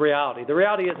the reality. The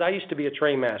reality is I used to be a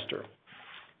train master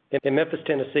in Memphis,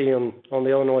 Tennessee on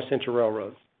the Illinois Central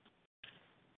Railroad.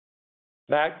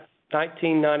 Back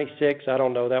 1996, I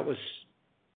don't know,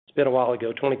 it's been a while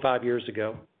ago, 25 years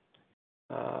ago.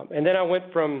 And then I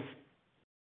went from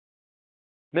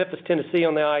Memphis, Tennessee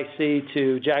on the IC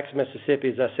to Jackson, Mississippi,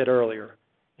 as I said earlier.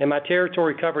 And my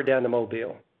territory covered down to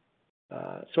Mobile.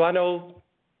 So I know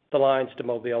the lines to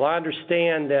Mobile. I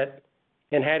understand that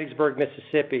in Hattiesburg,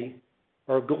 Mississippi,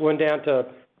 or going down to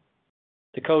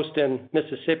the coast in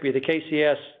Mississippi, the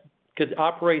KCS could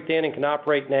operate then and can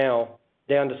operate now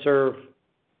down to serve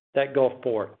that Gulf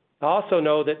port. I also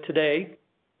know that today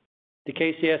the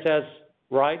KCS has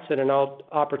rights and an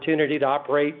opportunity to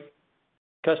operate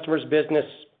customers' business,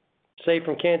 say,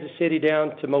 from Kansas City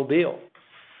down to Mobile.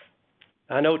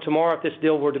 I know tomorrow if this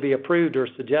deal were to be approved or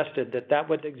suggested that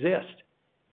would exist.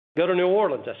 Go to New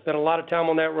Orleans. I spent a lot of time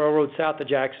on that railroad south of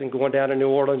Jackson, going down to New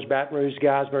Orleans, Baton Rouge,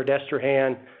 Geismar,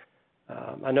 Destrehan.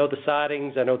 I know the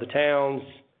sidings. I know the towns.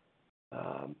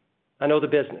 I know the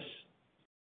business.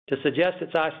 To suggest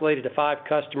it's isolated to 5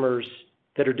 customers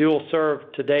that are dual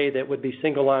served today that would be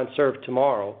single line served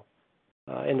tomorrow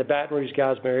in the Baton Rouge,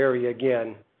 Geismar area,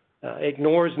 again,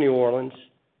 ignores New Orleans,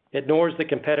 ignores the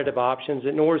competitive options,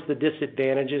 ignores the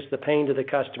disadvantages, the pain to the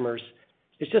customers.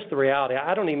 It's just the reality.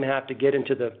 I don't even have to get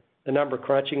into the number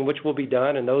crunching, which will be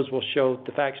done, and those will show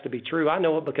the facts to be true. I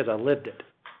know it because I lived it.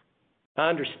 I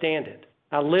understand it.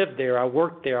 I lived there. I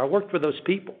worked there. I worked for those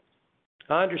people.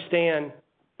 I understand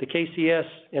the KCS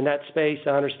in that space. I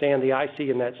understand the IC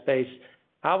in that space.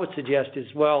 I would suggest as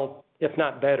well, if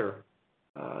not better,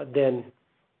 than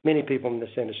many people in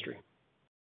this industry.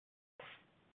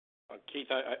 Keith,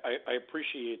 I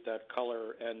appreciate that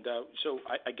color, and so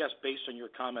I guess based on your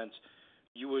comments,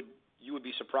 you would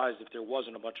be surprised if there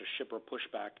wasn't a bunch of shipper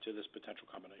pushback to this potential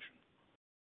combination.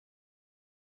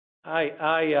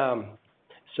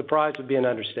 Surprised would be an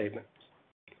understatement.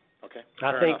 Okay.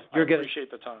 I think you're going to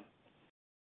appreciate the time.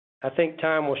 I think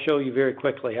time will show you very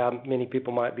quickly how many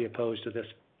people might be opposed to this.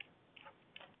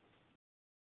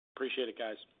 Appreciate it,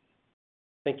 guys.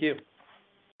 Thank you.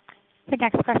 The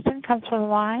next question comes from the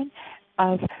line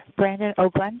of Brandon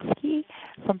Oglenski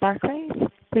from Barclays.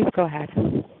 Please go ahead.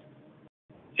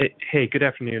 Hey, good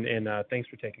afternoon, and thanks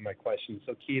for taking my question.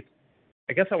 So, Keith,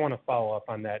 I guess I want to follow up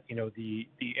on that. You know, the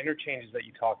interchanges that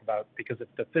you talk about, because if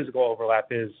the physical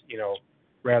overlap is, you know,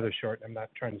 rather short. I'm not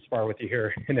trying to spar with you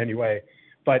here in any way.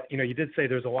 But, you know, you did say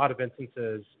there's a lot of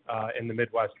instances in the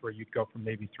Midwest where you'd go from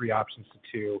maybe 3 options to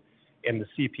 2, and the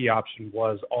CP option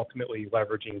was ultimately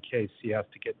leveraging KCS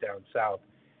to get down south.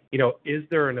 You know, is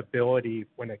there an ability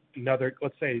when another,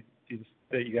 let's say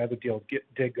the other deal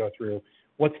did go through,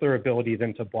 what's their ability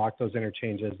then to block those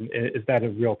interchanges? Is that a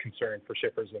real concern for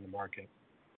shippers in the market?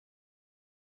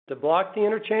 To block the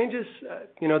interchanges,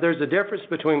 you know, there's a difference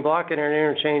between blocking an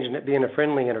interchange and it being a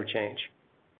friendly interchange.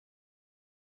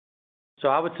 So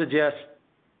I would suggest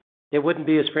it wouldn't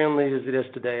be as friendly as it is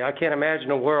today. I can't imagine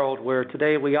a world where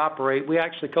today we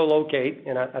actually co-locate,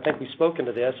 and I think we've spoken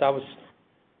to this.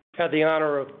 Had the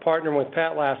honor of partnering with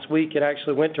Pat last week and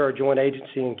actually went to our joint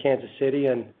agency in Kansas City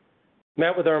and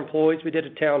met with our employees. We did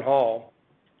a town hall.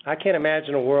 I can't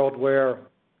imagine a world where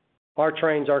our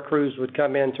trains, our crews would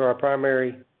come into our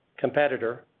primary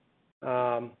competitor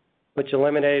which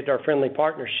eliminated our friendly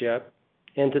partnership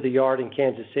into the yard in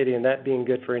Kansas City, and that being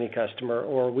good for any customer,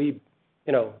 or the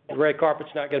red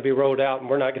carpet's not going to be rolled out and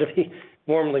we're not going to be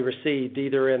warmly received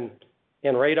either in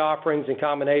rate offerings in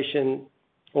combination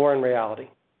or in reality.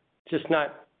 It's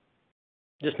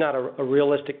just not a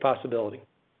realistic possibility.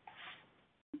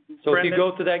 So Brendan, if you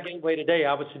go through that gateway today,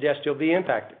 I would suggest you'll be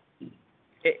impacted.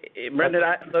 Brendan,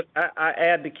 I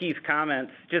add to Keith's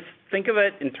comments. Just think of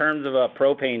it in terms of a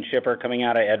propane shipper coming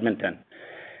out of Edmonton.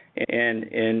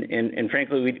 And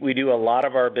frankly, we do a lot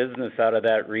of our business out of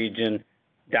that region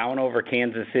down over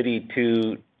Kansas City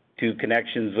to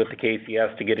connections with the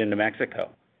KCS to get into Mexico.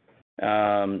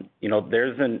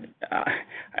 There's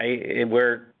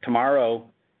where tomorrow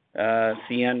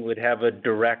CN would have a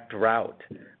direct route.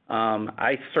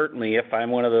 I certainly, if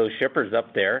I'm one of those shippers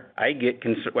up there,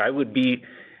 I would be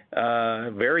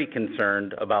very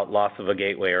concerned about loss of a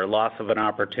gateway or loss of an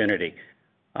opportunity.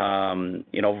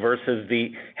 Versus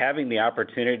having the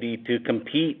opportunity to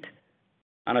compete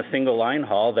on a single line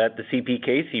haul that the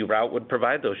CPKC route would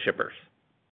provide those shippers.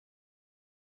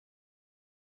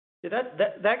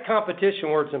 That competition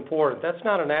word's important. That's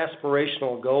not an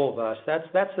aspirational goal of us.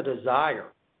 That's a desire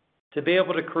to be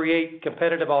able to create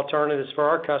competitive alternatives for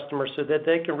our customers so that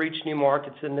they can reach new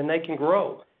markets and then they can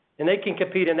grow and they can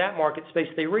compete in that market space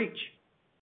they reach.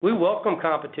 We welcome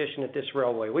competition at this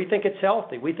railway. We think it's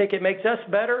healthy. We think it makes us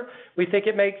better. We think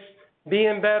it makes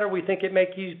BN better. We think it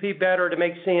makes UP better. To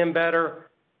make CN better.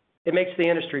 It makes the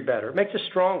industry better. It makes us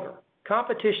stronger.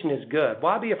 Competition is good.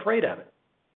 Why be afraid of it?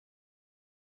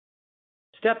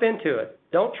 Step into it.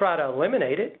 Don't try to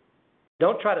eliminate it.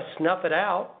 Don't try to snuff it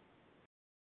out.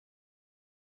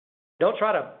 Don't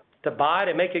try to buy it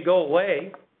and make it go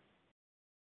away.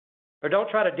 Or don't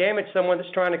try to damage someone that's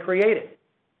trying to create it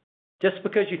just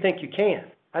because you think you can.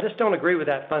 I just don't agree with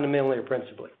that fundamentally or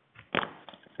principally.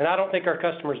 And I don't think our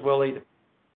customers will either.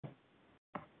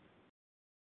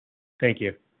 Thank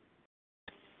you.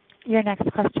 Your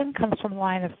next question comes from the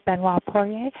line of Benoit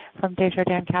Poirier from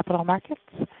Desjardins Capital Markets.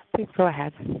 Please go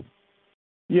ahead.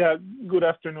 Yeah, good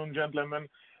afternoon, gentlemen.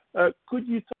 Could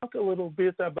you talk a little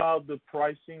bit about the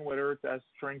pricing, whether it has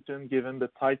strengthened given the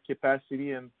tight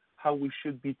capacity, and how we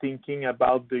should be thinking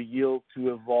about the yield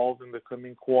to evolve in the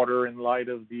coming quarter in light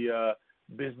of the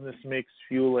business mix,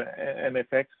 fuel, and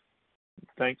FX?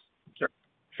 Thanks.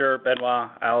 Sure, Benoit.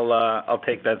 I'll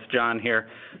take that. It's John here.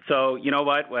 So you know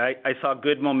what? I saw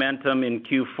good momentum in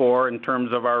Q4 in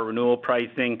terms of our renewal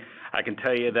pricing. I can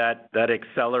tell you that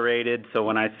accelerated. So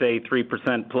when I say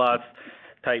 3% plus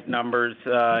type numbers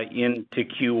into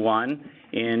Q1,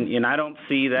 and I don't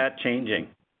see that changing.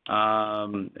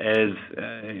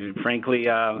 Frankly,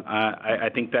 I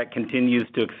think that continues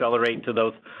to accelerate to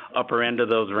those upper end of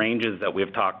those ranges that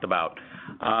we've talked about.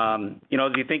 As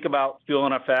you think about fuel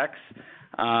and effects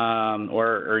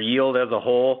or yield as a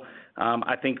whole,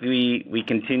 I think we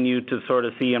continue to sort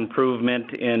of see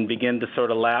improvement and begin to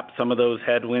sort of lap some of those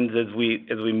headwinds as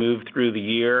we move through the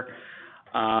year.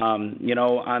 On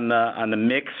the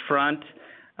mix front,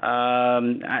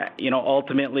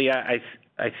 ultimately I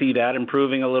see that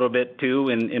improving a little bit too,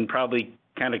 and probably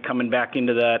kind of coming back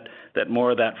into that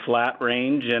more of that flat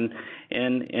range, and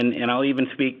I'll even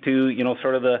speak to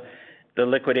sort of the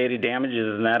liquidated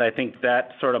damages, and that I think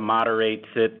that sort of moderates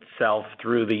itself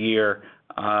through the year.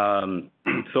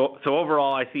 So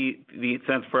overall, I see the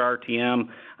sense for RTM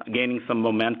gaining some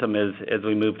momentum as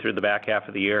we move through the back half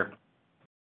of the year.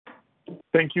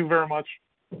 Thank you very much.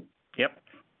 Yep.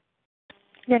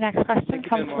 Your next question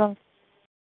comes from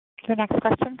the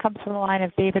line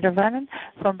of David Vernon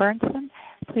from Bernstein.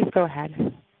 Please go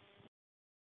ahead.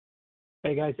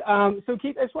 Hey guys. So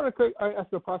Keith, I just want to ask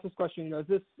you a process question. Is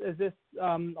this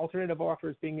alternative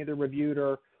offers being either reviewed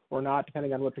or not,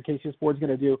 depending on what the KCS board is going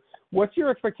to do? What's your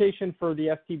expectation for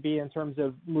the STB in terms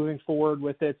of moving forward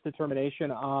with its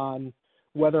determination on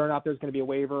whether or not there's going to be a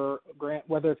waiver grant,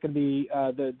 whether it's going to be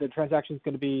the transaction is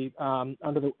going to be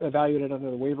evaluated under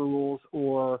the waiver rules,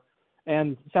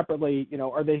 and separately,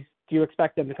 do you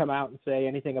expect them to come out and say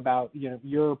anything about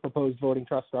your proposed voting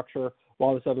trust structure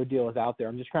while this other deal is out there?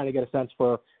 I'm just trying to get a sense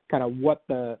for kind of what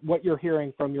you're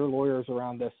hearing from your lawyers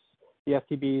around this, the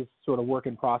STB's sort of work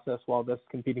in process while this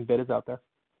competing bid is out there.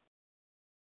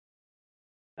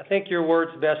 I think your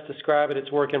words best describe it.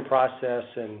 It's work in process,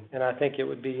 and I think it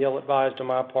would be ill-advised on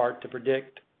my part to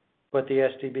predict what the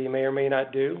STB may or may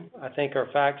not do. I think our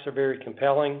facts are very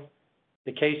compelling.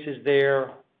 The case is there.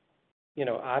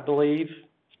 I believe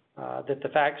that the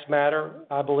facts matter.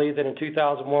 I believe that in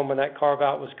 2001, when that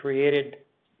carve-out was created,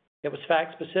 it was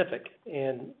fact-specific,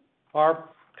 and our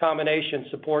combination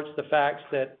supports the facts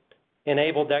that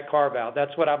enabled that carve-out.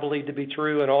 That's what I believe to be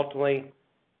true, and ultimately,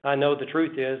 I know the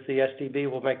truth is the STB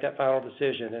will make that final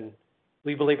decision, and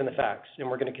we believe in the facts, and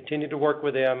we're going to continue to work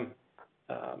with them.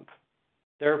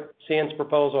 Their CN's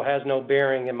proposal has no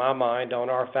bearing, in my mind, on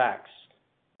our facts.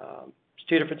 It's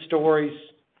two different stories,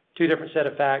 two different set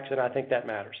of facts, and I think that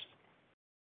matters.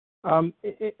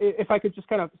 If I could just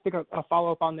kind of stick a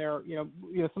follow-up on there,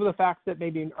 some of the facts that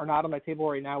maybe are not on my table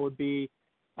right now would be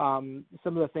some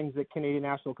of the things that Canadian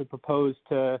National could propose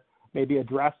to maybe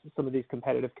address some of these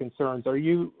competitive concerns. Is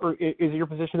it your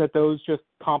position that those just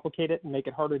complicate it and make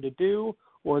it harder to do,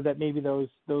 or that maybe those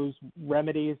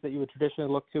remedies that you would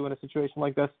traditionally look to in a situation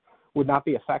like this would not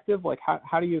be effective? Like,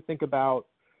 how do you think about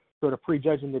sort of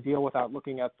prejudging the deal without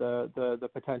looking at the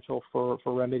potential for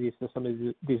remedies to some of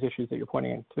these issues that you're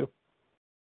pointing to?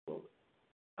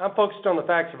 I'm focused on the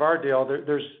facts of our deal.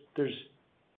 There's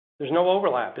no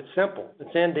overlap. It's simple.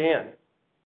 It's end to end.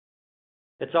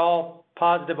 It's all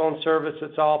positive on service.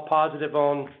 It's all positive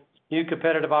on new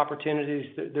competitive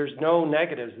opportunities. There's no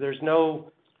negatives. There's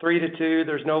no 3-2.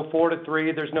 There's no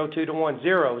 4-3. There's no 2-1.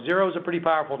 Zero. Zero is a pretty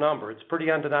powerful number. It's a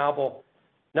pretty undeniable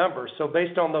number. So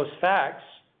based on those facts,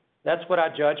 that's what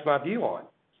I judge my view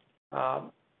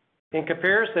on. In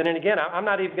comparison, and again, I'm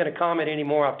not even going to comment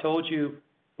anymore. I've told you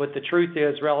what the truth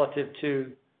is relative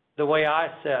to the way I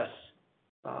assess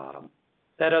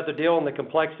that other deal and the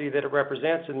complexity that it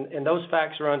represents, and those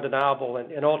facts are undeniable,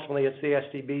 and ultimately it's the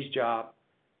STB's job,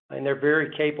 and they're very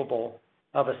capable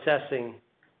of assessing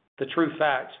the true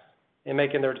facts and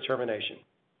making their determination.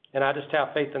 And I just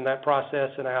have faith in that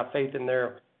process, and I have faith in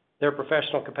their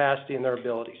professional capacity and their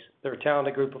abilities. They're a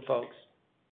talented group of folks.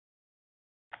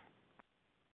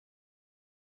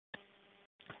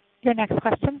 Your next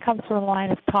question comes from the line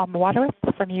of Tom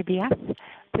Wadewitz from UBS.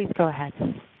 Please go ahead.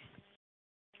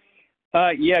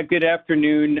 Good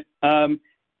afternoon.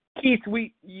 Keith,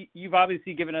 you've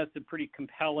obviously given us a pretty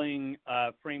compelling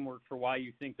framework for why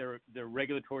you think the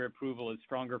regulatory approval is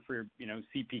stronger for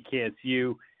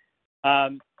CPKSU.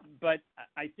 But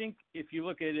I think if you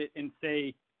look at it and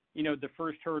say, the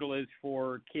first hurdle is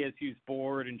for KSU's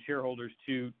board and shareholders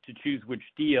to choose which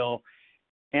deal.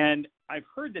 And I've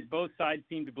heard that both sides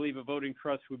seem to believe a voting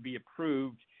trust would be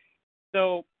approved.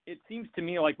 So it seems to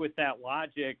me like with that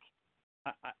logic,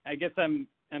 I guess I'm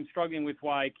struggling with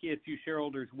why KSU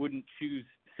shareholders wouldn't choose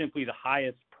simply the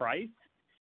highest price,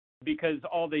 because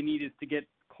all they need is to get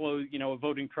a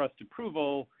voting trust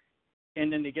approval,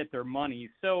 and then they get their money.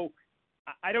 So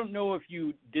I don't know if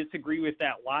you disagree with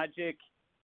that logic,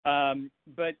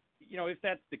 but if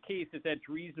that's the case, if that's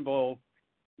reasonable,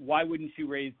 why wouldn't you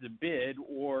raise the bid,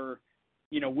 or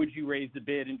would you raise the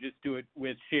bid and just do it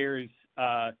with shares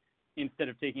instead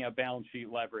of taking out balance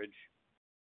sheet leverage?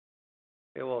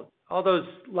 Okay, well, all those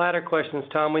latter questions,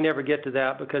 Tom, we never get to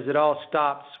that because it all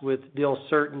stops with deal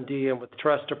certainty and with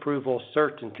trust approval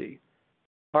certainty.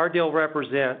 Our deal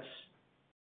represents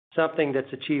something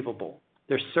that's achievable.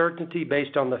 There's certainty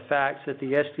based on the facts that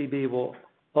the STB will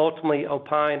ultimately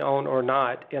opine on or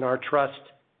not in our trust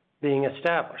being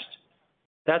established.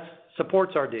 That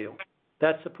supports our deal.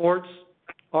 That supports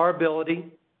our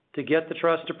ability to get the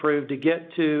trust approved, to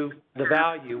get to the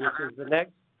value, which is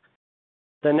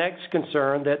the next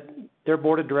concern that their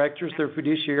board of directors, their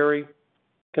fiduciary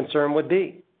concern would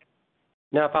be.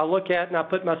 Now, if I look at and I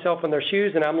put myself in their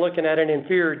shoes and I'm looking at an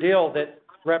inferior deal that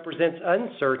represents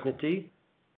uncertainty,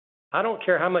 I don't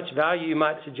care how much value you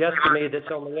might suggest to me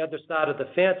that's on the other side of the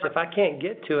fence. If I can't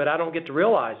get to it, I don't get to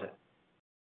realize it.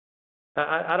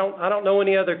 I don't know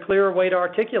any other clearer way to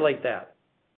articulate that.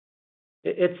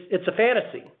 It's a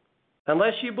fantasy.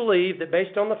 Unless you believe that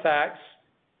based on the facts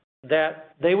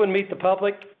that they would meet the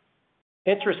public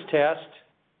interest test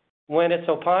when it's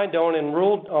opined on and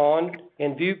ruled on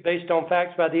and viewed based on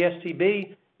facts by the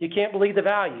STB, you can't believe the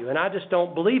value, and I just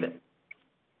don't believe it.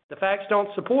 The facts don't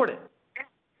support it.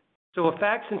 So if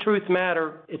facts and truth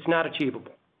matter, it's not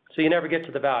achievable. So you never get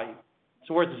to the value. It's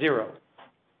worth zero.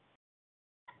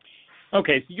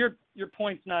 Okay, so your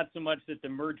point's not so much that the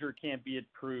merger can't be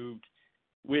approved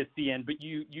with CN, but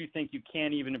you think you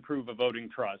can't even approve a voting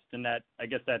trust, and that, I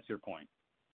guess that's your point.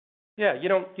 Yeah, you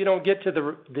don't get to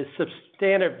the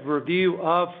substantive review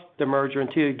of the merger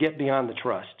until you get beyond the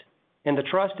trust. And the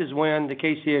trust is when the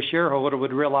KCS shareholder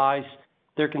would realize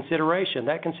their consideration.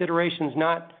 That consideration is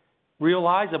not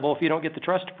realizable if you don't get the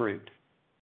trust approved.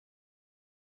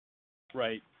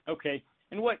 Right. Okay.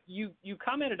 And what you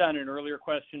commented on an earlier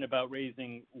question about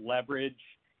raising leverage.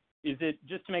 Is it,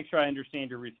 just to make sure I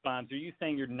understand your response, are you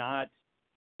saying you're not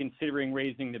considering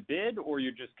raising the bid, or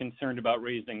you're just concerned about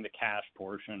raising the cash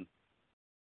portion?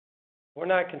 We're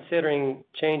not considering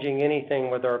changing anything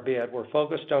with our bid. We're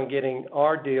focused on getting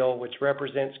our deal, which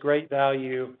represents great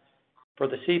value for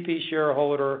the CP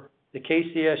shareholder, the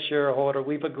KCS shareholder.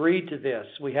 We've agreed to this.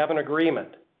 We have an agreement.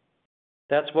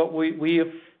 That's what we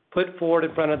have put forward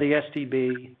in front of the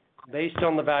STB based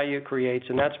on the value it creates,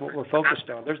 and that's what we're focused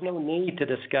on. There's no need to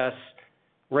discuss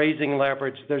raising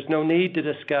leverage. There's no need to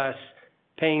discuss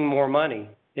paying more money.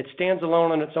 It stands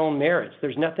alone on its own merits.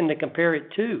 There's nothing to compare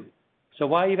it to. So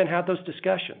why even have those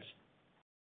discussions?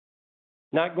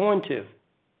 Not going to.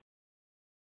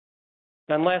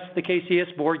 Unless the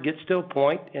KCS board gets to a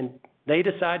point and they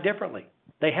decide differently.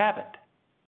 They haven't.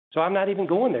 So I'm not even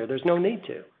going there. There's no need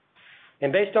to.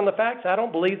 And based on the facts, I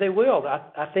don't believe they will.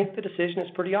 I think the decision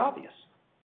is pretty obvious.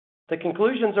 The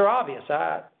conclusions are obvious.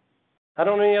 I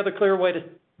don't know any other clear way to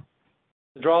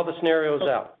draw the scenarios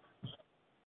out.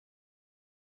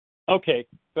 Okay,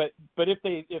 but if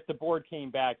the board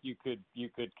came back, you could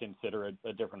consider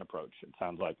a different approach. It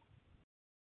sounds like.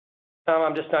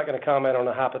 I'm just not going to comment on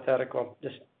a hypothetical.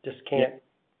 Just can't.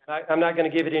 Yeah. I'm not going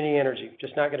to give it any energy.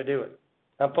 Just not going to do it.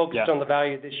 I'm focused on the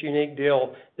value this unique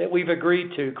deal that we've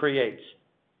agreed to creates.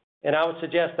 And I would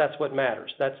suggest that's what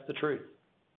matters. That's the truth.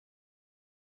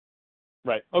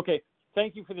 Right. Okay.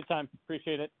 Thank you for the time.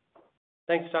 Appreciate it.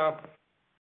 Thanks, Tom.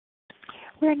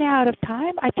 We're now out of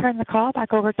time. I turn the call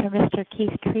back over to Mr.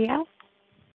 Keith Creel.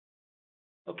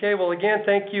 Okay. Well, again,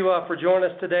 thank you for joining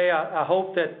us today. I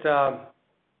hope that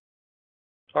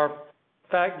our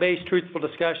fact-based, truthful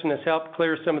discussion has helped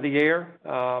clear some of the air.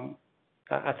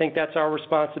 I think that's our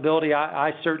responsibility.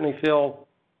 I certainly feel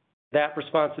that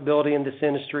responsibility in this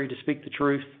industry to speak the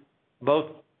truth, both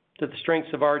to the strengths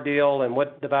of our deal and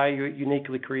what the value it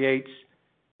uniquely creates,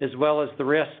 as well as the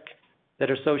risk that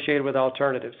are associated with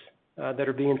alternatives that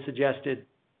are being suggested.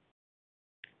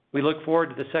 We look forward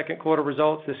to the second quarter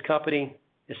results. This company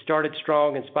has started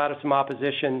strong in spite of some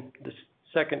opposition. The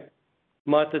second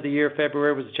month of the year,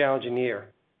 February, was a challenging year.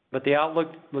 But the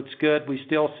outlook looks good. We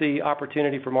still see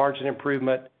opportunity for margin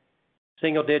improvement,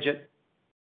 single digit,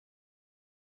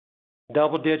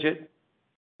 double digit,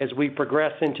 as we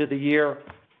progress into the year,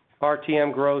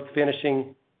 RTM growth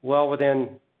finishing well within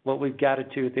what we've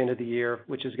guided to at the end of the year,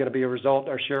 which is going to be a result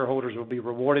our shareholders will be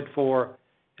rewarded for,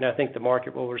 and I think the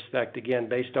market will respect, again,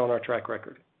 based on our track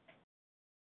record.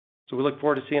 So we look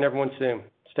forward to seeing everyone soon.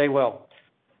 Stay well.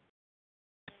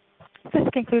 This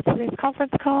concludes today's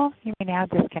conference call. You may now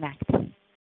disconnect.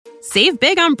 Save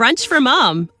big on brunch for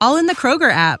mom, all in the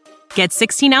Kroger app. Get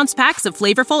 16-ounce packs of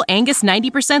flavorful Angus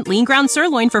 90% lean ground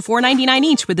sirloin for $4.99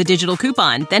 each with a digital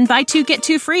coupon. Then buy 2, get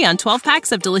 2 free on 12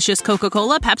 packs of delicious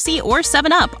Coca-Cola, Pepsi, or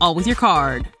 7-Up, all with your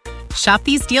card. Shop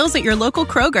these deals at your local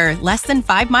Kroger, less than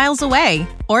 5 miles away.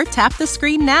 Or tap the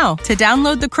screen now to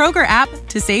download the Kroger app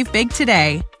to save big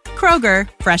today. Kroger,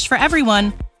 fresh for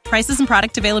everyone. Prices and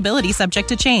product availability subject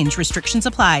to change. Restrictions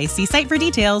apply. See site for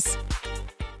details.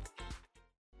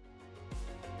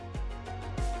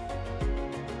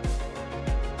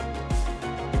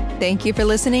 Thank you for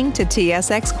listening to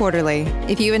TSX Quarterly.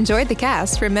 If you enjoyed the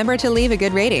cast, remember to leave a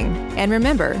good rating. And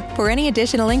remember, for any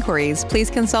additional inquiries,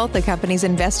 please consult the company's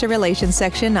investor relations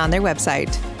section on their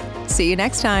website. See you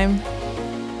next time.